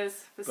 sorry. Spicers,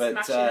 for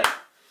But smashing it.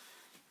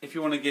 if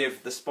you want to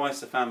give the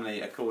Spicer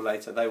family a call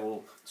later, they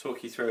will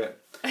talk you through it.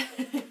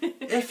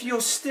 If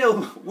you're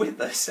still with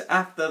us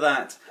after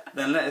that,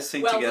 then let us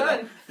sing Well together.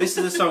 done. This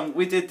is a song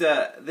we did.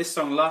 This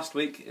song last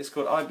week. It's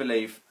called "I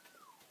Believe,"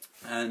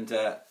 and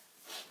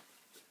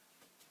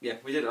yeah,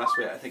 we did it last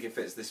week. I think it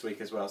fits this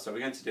week as well. So we're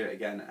going to do it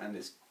again, and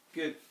it's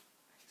good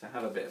to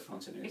have a bit of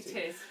continuity. It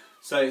is.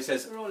 So it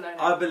says, We're all learning.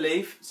 "I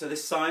believe." So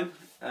this sign,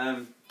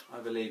 I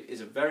believe, is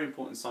a very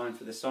important sign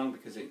for this song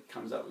because it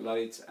comes up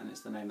loads, and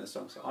it's the name of the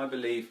song. So I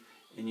believe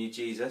in you,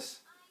 Jesus.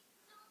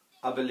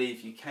 I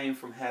believe you came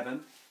from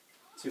heaven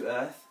to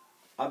earth.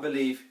 I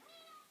believe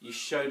you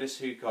showed us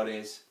who God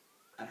is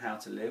and how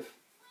to live.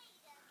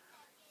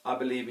 I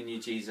believe in you,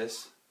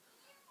 Jesus.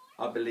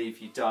 I believe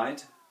you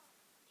died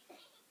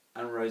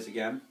and rose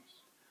again.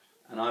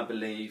 And I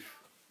believe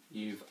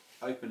you've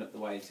opened up the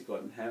way to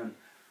God in heaven.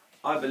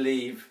 I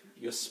believe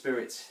your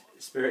spirit's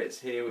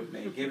here with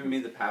me, giving me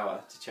the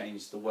power to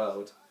change the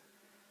world.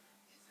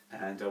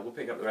 And we'll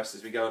pick up the rest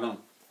as we go along.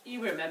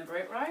 You remember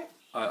it, right?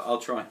 I'll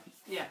try.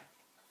 Yeah.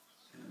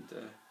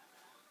 And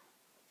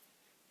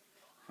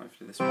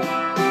hopefully this one.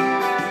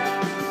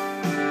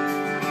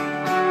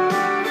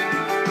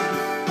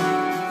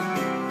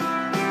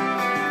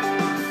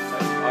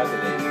 I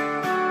believe.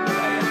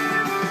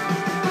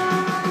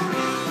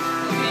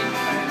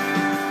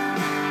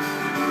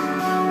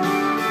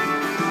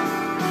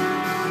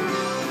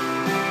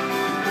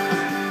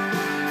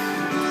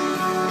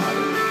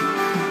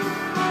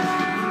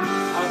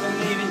 I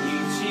believe in you,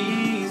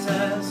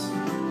 Jesus.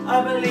 I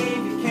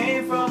believe you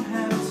came from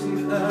heaven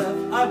to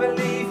earth. I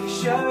believe you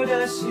showed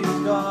us who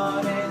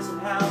God is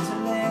and how to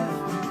live.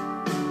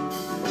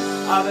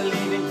 I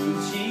believe in you,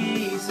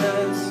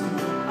 Jesus.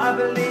 I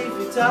believe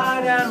you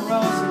died and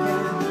rose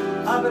again.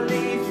 I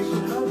believe you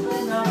will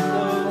open up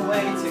the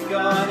way to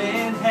God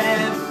in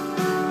heaven.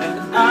 And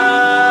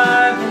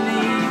I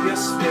believe your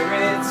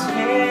spirit's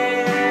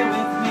here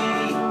with me,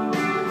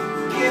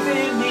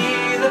 giving me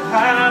the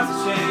power to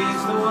change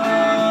the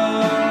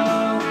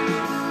world.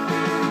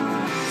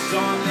 So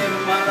I'm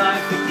living my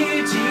life for you,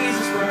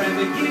 Jesus.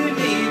 Wherever you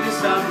lead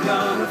us, I'm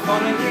gonna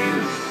follow you.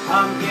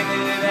 I'm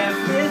giving it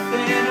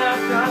everything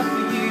I've got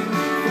for you.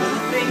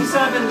 things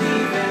I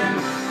believe in.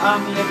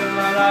 I'm living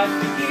my life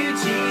for you,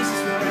 Jesus.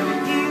 Wherever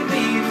you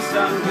lead us,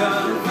 I'm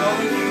gonna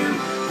follow you.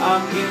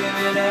 I'm giving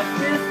it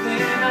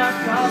everything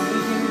I've got for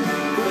you,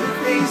 for the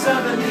things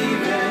I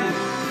believe in.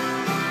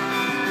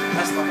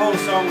 That's the whole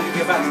song when you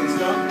get back to the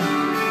start.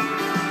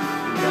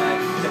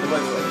 Get the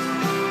words right.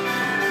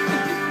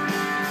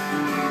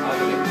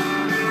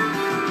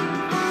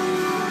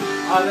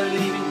 I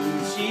believe in you,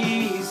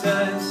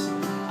 Jesus.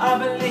 I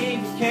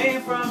believe you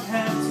came from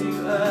heaven to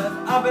earth.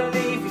 I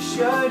believe you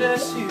showed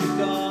us who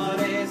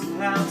God is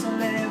and how to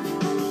live.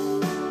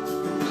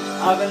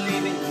 I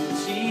believe in you,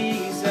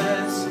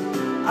 Jesus.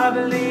 I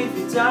believe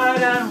you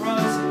died and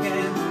rose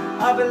again.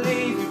 I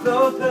believe you've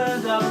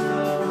opened up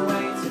the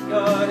way to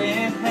God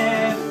in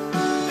heaven.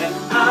 And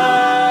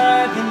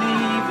I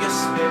believe your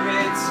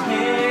Spirit's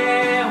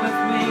here with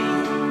me,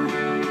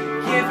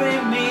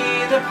 giving me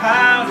the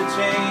power to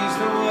change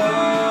the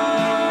world.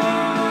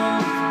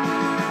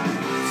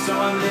 So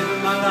I'm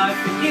living my life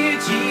for you,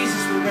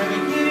 Jesus. Wherever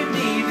you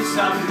lead us,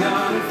 I'm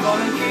gonna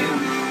follow you.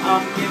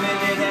 I'm giving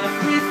it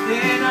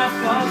everything I've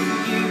got for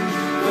you,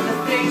 for the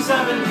things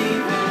I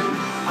believe in.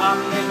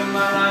 I'm living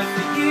my life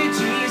for you,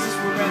 Jesus.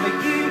 Wherever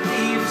you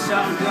lead us,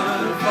 I'm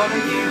gonna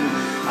follow you.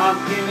 I'm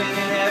giving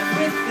it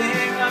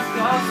everything I've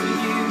got for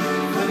you,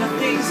 for the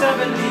things I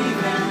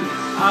believe in.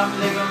 I'm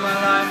living my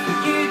life for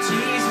you,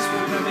 Jesus.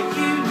 Wherever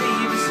you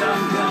lead us,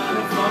 I'm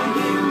gonna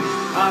follow you.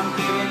 I'm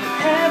giving it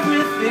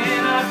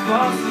everything I've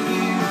got for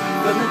you,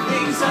 for the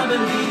things I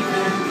believe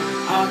in.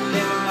 I'm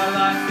living my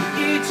life for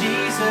you,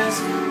 Jesus.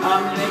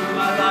 I'm living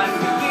my life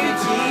for you,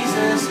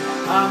 Jesus.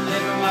 I'm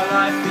living my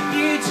life for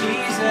you,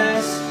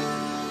 Jesus,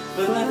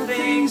 for the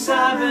things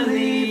I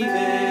believe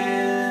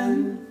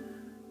in.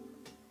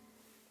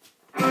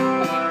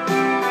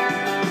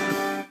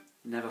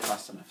 Never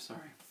fast enough,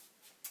 sorry.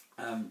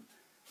 I'm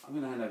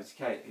going to hand over to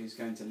Kate, who's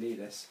going to lead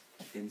us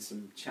in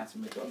some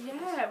chatting with God.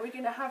 Yeah, we're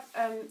going to have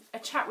a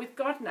chat with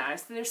God now.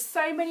 So there's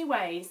so many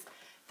ways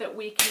that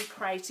we can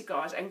pray to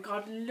God, and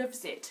God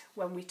loves it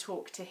when we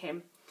talk to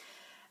him.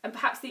 And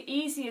perhaps the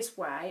easiest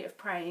way of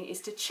praying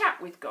is to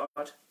chat with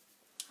God,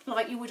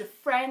 like you would a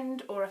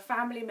friend or a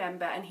family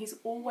member, and he's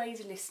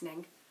always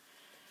listening.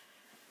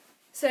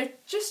 So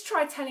just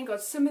try telling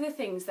God some of the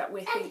things that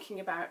we're thinking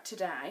about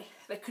today.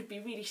 They could be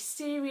really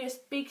serious,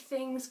 big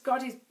things.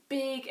 God is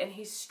big and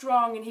he's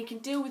strong and he can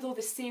deal with all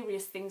the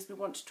serious things we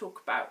want to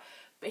talk about,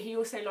 but he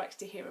also likes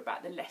to hear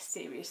about the less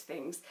serious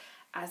things,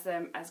 as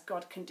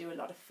God can do a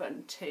lot of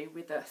fun too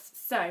with us.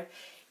 So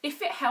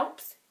if it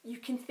helps, you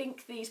can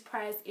think these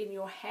prayers in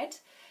your head,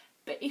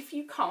 but if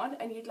you can't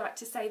and you'd like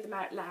to say them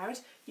out loud,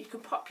 you can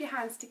pop your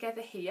hands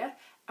together here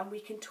and we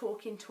can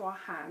talk into our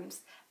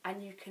hands,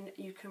 and you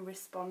can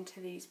respond to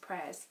these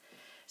prayers.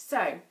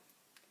 So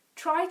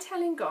try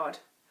telling God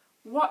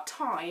what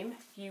time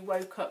you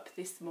woke up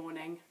this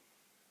morning.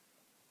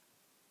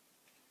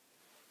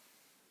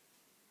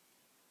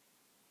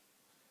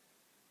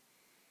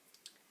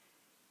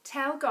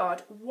 Tell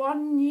God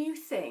one new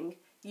thing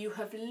you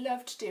have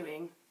loved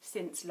doing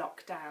since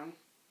lockdown.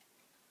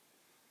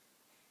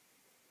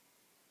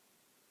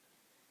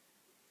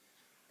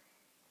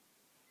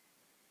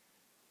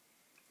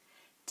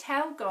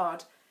 Tell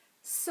God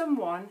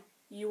someone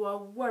you are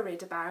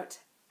worried about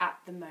at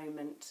the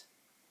moment.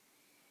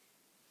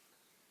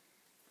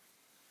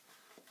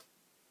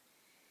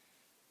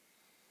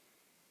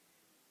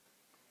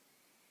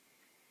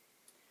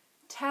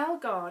 Tell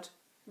God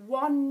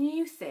one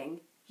new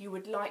thing you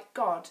would like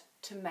God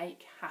to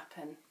make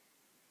happen.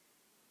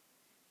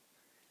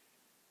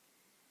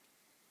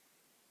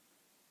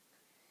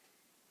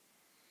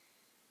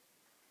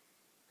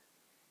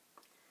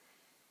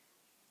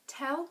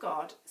 Tell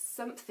God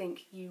something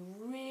you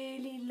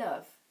really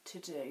love to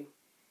do.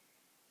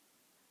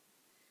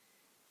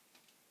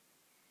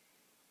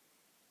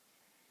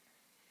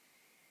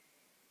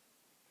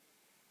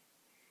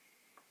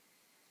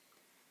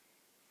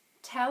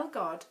 Tell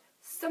God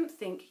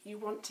something you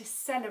want to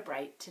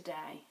celebrate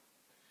today.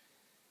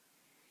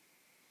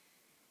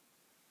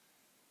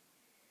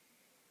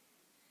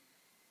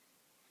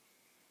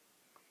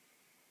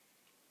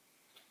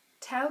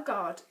 Tell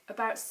God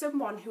about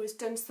someone who has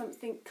done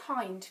something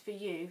kind for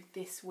you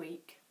this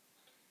week.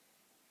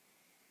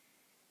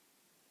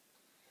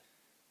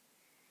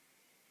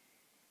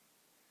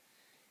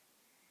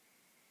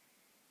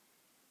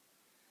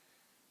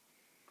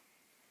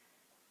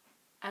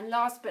 And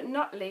last but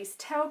not least,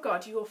 tell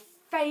God your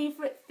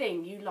favourite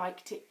thing you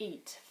like to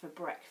eat for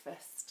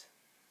breakfast.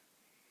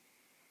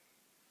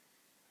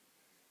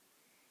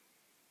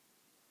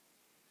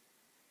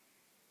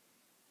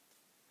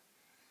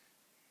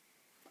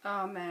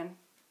 Amen.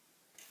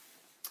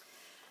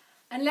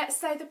 And let's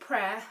say the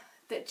prayer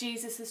that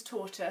Jesus has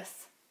taught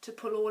us to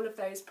pull all of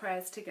those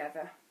prayers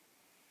together.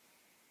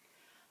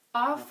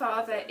 Our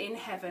Father in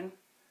heaven,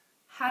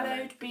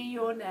 hallowed be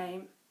your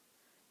name.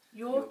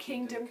 Your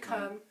kingdom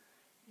come,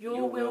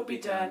 your will be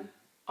done,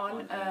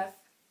 on earth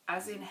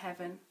as in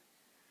heaven.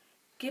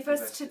 Give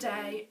us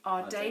today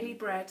our daily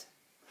bread.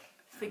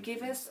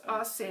 Forgive us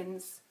our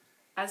sins,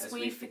 as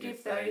we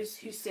forgive those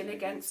who sin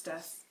against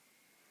us.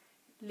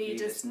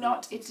 Lead us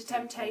not into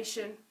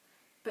temptation,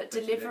 but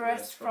deliver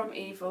us from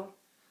evil.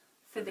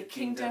 For the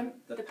kingdom,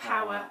 the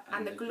power,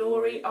 and the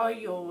glory are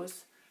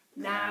yours,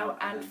 now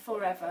and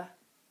forever.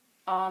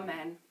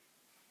 Amen.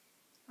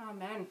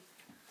 Amen.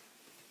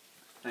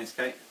 Thanks,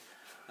 Kate.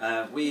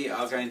 We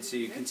are going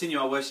to continue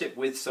our worship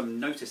with some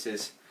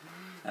notices.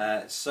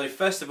 So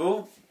first of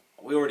all,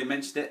 we already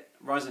mentioned it,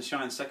 Rise and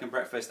Shine second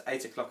breakfast,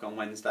 8 o'clock on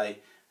Wednesday.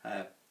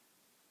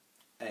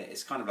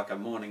 It's kind of like a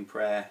morning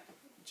prayer,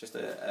 just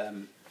a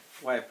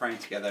way of praying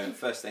together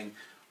first thing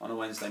on a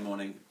Wednesday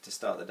morning to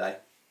start the day.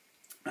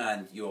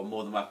 And you're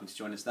more than welcome to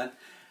join us then.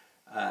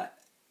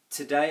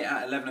 Today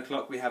at 11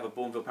 o'clock we have a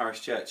Bourneville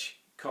Parish Church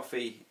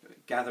coffee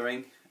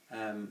gathering.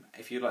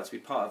 If you'd like to be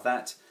part of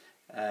that,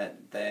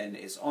 then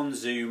it's on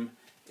Zoom.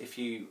 If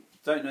you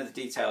don't know the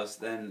details,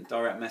 then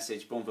direct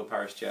message Bourneville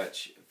Parish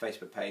Church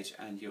Facebook page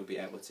and you'll be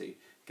able to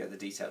get the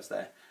details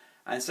there.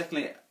 And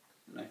secondly,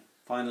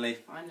 finally,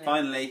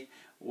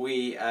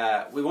 we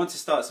want to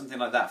start something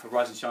like that for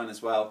Rise and Shine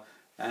as well.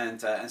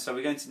 And so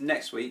we're going to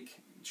next week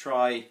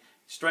try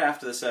straight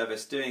after the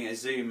service doing a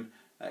Zoom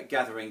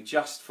gathering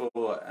just for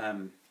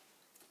a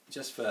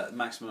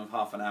maximum of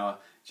half an hour,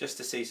 just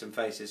to see some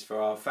faces,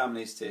 for our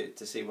families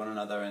to see one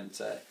another and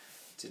to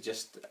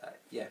just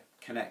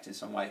connect in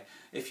some way.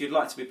 If you'd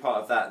like to be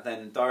part of that,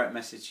 then direct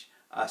message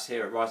us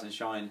here at Rise and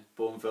Shine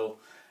Bourneville,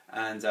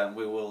 and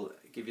we will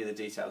give you the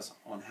details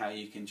on how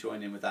you can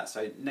join in with that.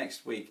 So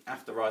next week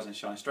after Rise and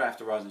Shine, straight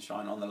after Rise and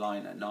Shine on the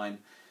line at 9.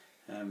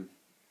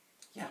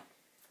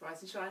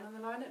 Rise and Shine on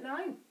the line at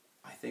 9.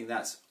 I think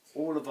that's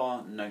all of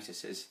our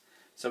notices.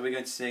 So we're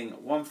going to sing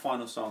one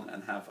final song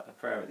and have a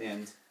prayer at the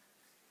end.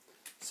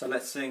 So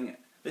let's sing.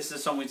 This is a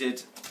song we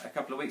did a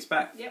couple of weeks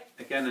back. Yep.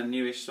 Again, a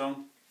newish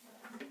song.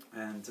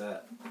 And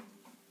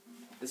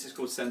this is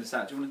called Send Us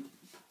Out. Do you want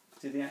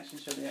to do the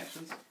actions? Show the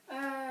actions?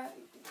 No,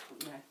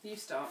 you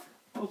start.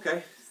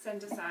 Okay.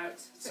 Send us out.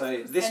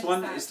 So this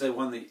one is the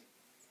one that,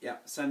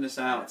 send us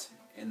out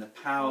in the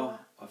power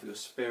of your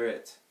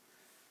Spirit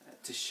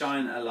to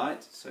shine a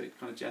light. So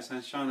kind of jazz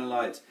hands, shine a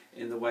light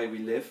in the way we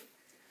live.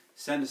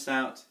 Send us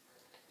out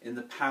in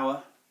the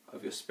power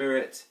of your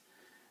Spirit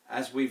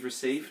as we've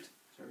received.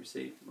 So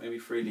receive, may we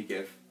freely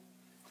give.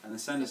 And then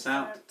send us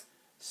out,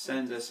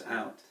 send us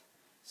out,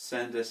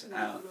 send us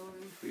out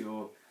for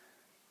your...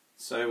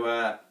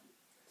 So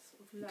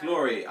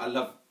glory, I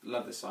love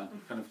this sign.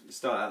 Kind of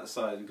start out the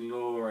side,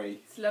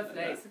 glory. It's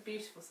lovely, it's a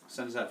beautiful sign.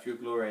 Send us out for your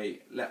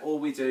glory. Let all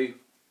we do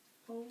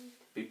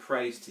be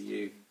praise to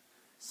you.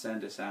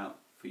 Send us out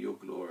for your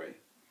glory.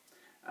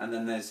 And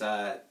then there's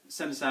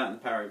send us out in the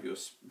power of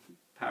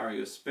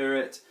your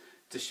Spirit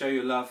to show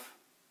your love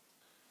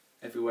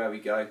everywhere we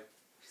go.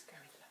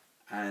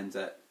 And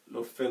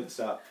Lord, fill us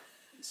up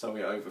so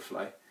we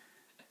overflow.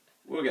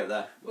 We'll get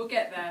there. We'll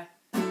get there.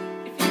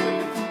 If you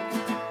would.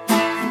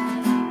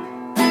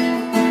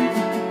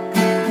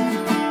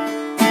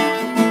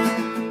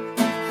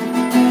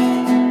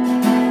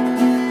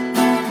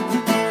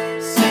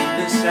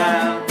 Send us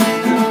out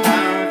in the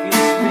power of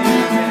your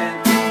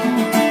Spirit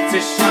to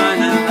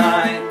shine a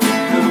light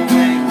the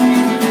way we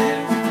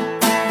live.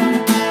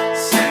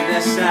 Send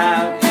us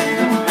out in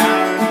the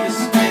power of your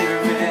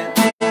Spirit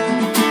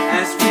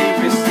as we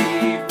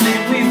receive, may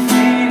we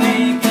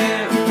freely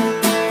give.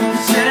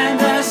 Send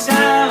us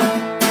out,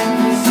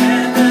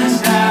 send us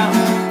out,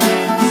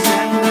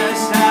 send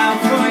us out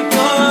for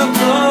your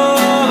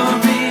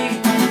glory.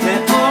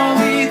 Let all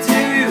we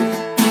do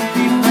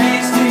be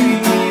praise to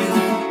you.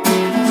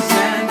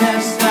 Send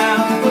us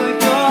out for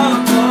your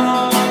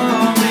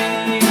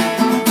glory.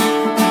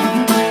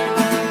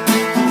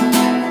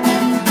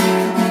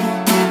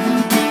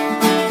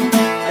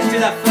 Let's do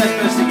that first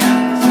verse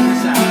again. Send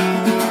us out.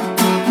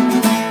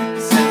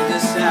 Send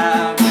us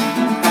out in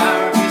the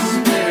power of your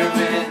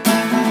Spirit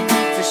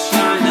to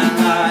shine a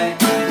light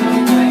in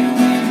the way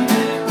we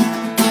live.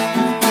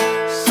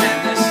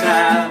 Send us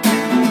out in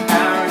the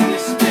power of your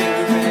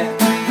Spirit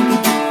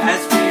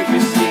as we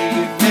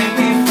receive, may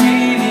we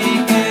freely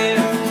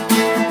give.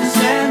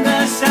 Send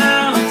us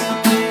out,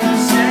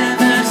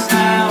 send us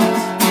out,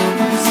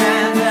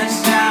 send us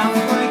out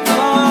for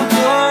your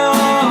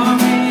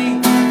glory.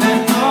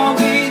 Let all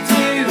we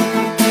do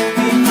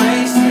be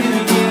praise to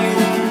you.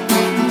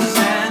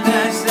 Send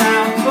us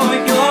out for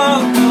your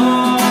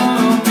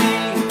glory.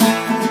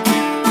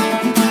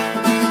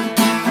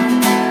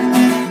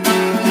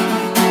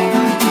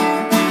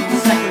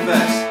 Second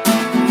verse.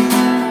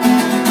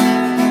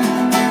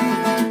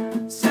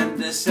 Send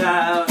us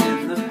out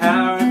in the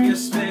power of your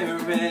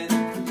Spirit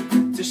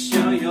to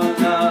show your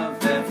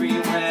love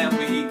everywhere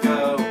we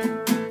go.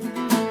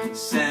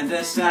 Send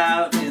us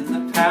out in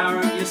the power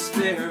of your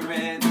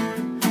Spirit.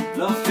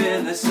 Lord,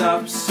 fill us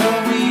up so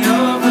we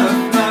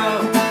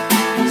overflow.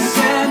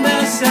 Send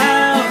us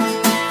out,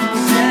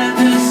 send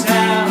us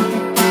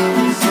out,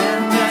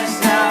 send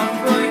us out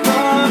for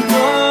your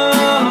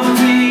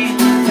glory.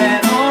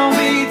 Let all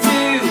we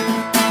do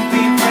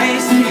be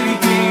praise to you.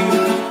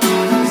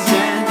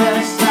 Send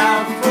us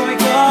out for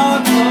your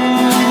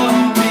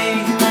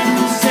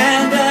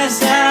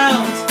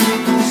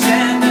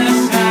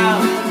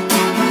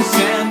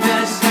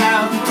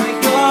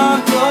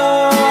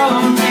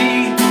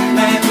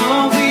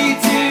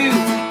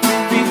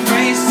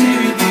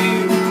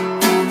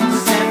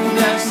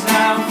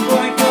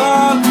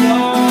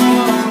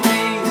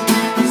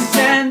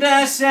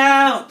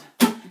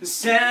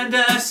Send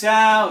us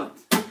out.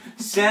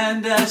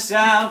 Send us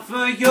out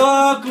for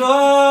your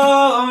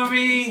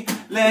glory.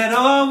 Let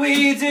all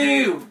we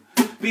do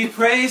be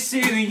praise to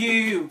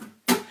you.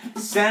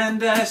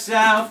 Send us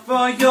out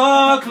for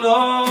your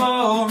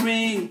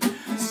glory.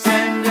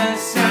 Send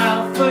us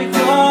out for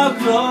your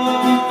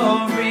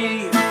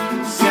glory.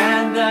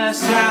 Send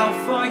us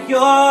out for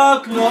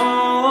your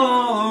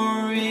glory.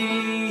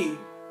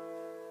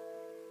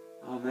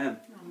 Amen.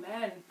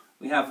 Amen.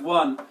 We have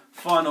one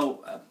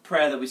final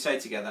prayer that we say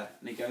together,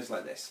 and it goes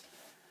like this.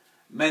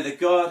 May the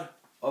God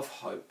of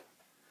hope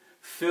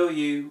fill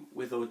you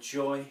with all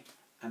joy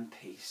and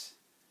peace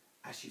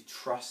as you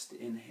trust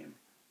in him,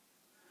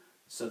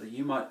 so that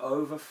you might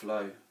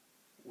overflow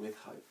with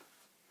hope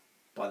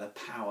by the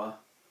power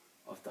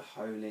of the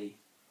Holy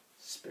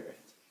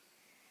Spirit.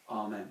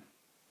 Amen.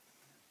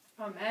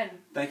 Amen.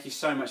 Thank you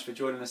so much for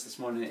joining us this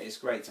morning. It's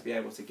great to be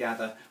able to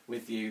gather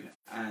with you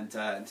and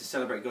to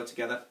celebrate God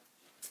together.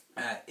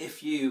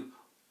 If you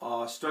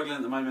are struggling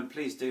at the moment,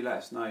 please do let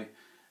us know.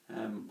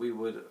 We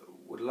would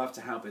love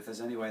to help if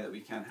there's any way that we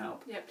can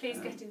help. Yeah, please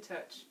get in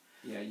touch.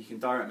 Yeah, you can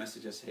direct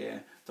message us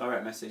here.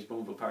 Direct message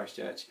Bourneville Parish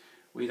Church.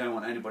 We don't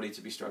want anybody to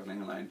be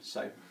struggling alone.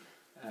 So,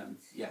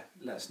 yeah,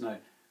 let us know.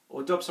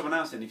 Or dob someone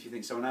else in if you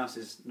think someone else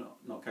is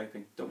not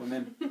coping. Dob them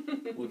in.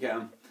 We'll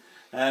get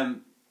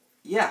them.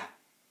 Yeah,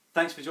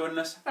 thanks for joining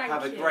us.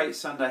 Have a great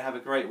Sunday. Have a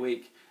great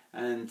week.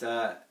 And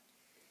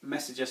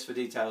message us for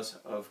details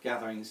of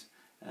gatherings,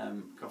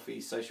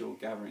 coffee, social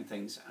gathering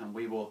things, and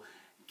we will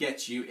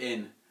get you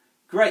in.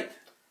 Great.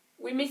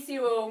 We miss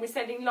you all. We're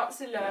sending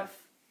lots of love. Yeah.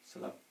 So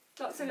love.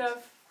 Lots of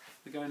love.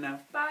 We're going now.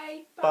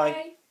 Bye.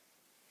 Bye.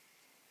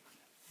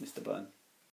 Mr. Byrne.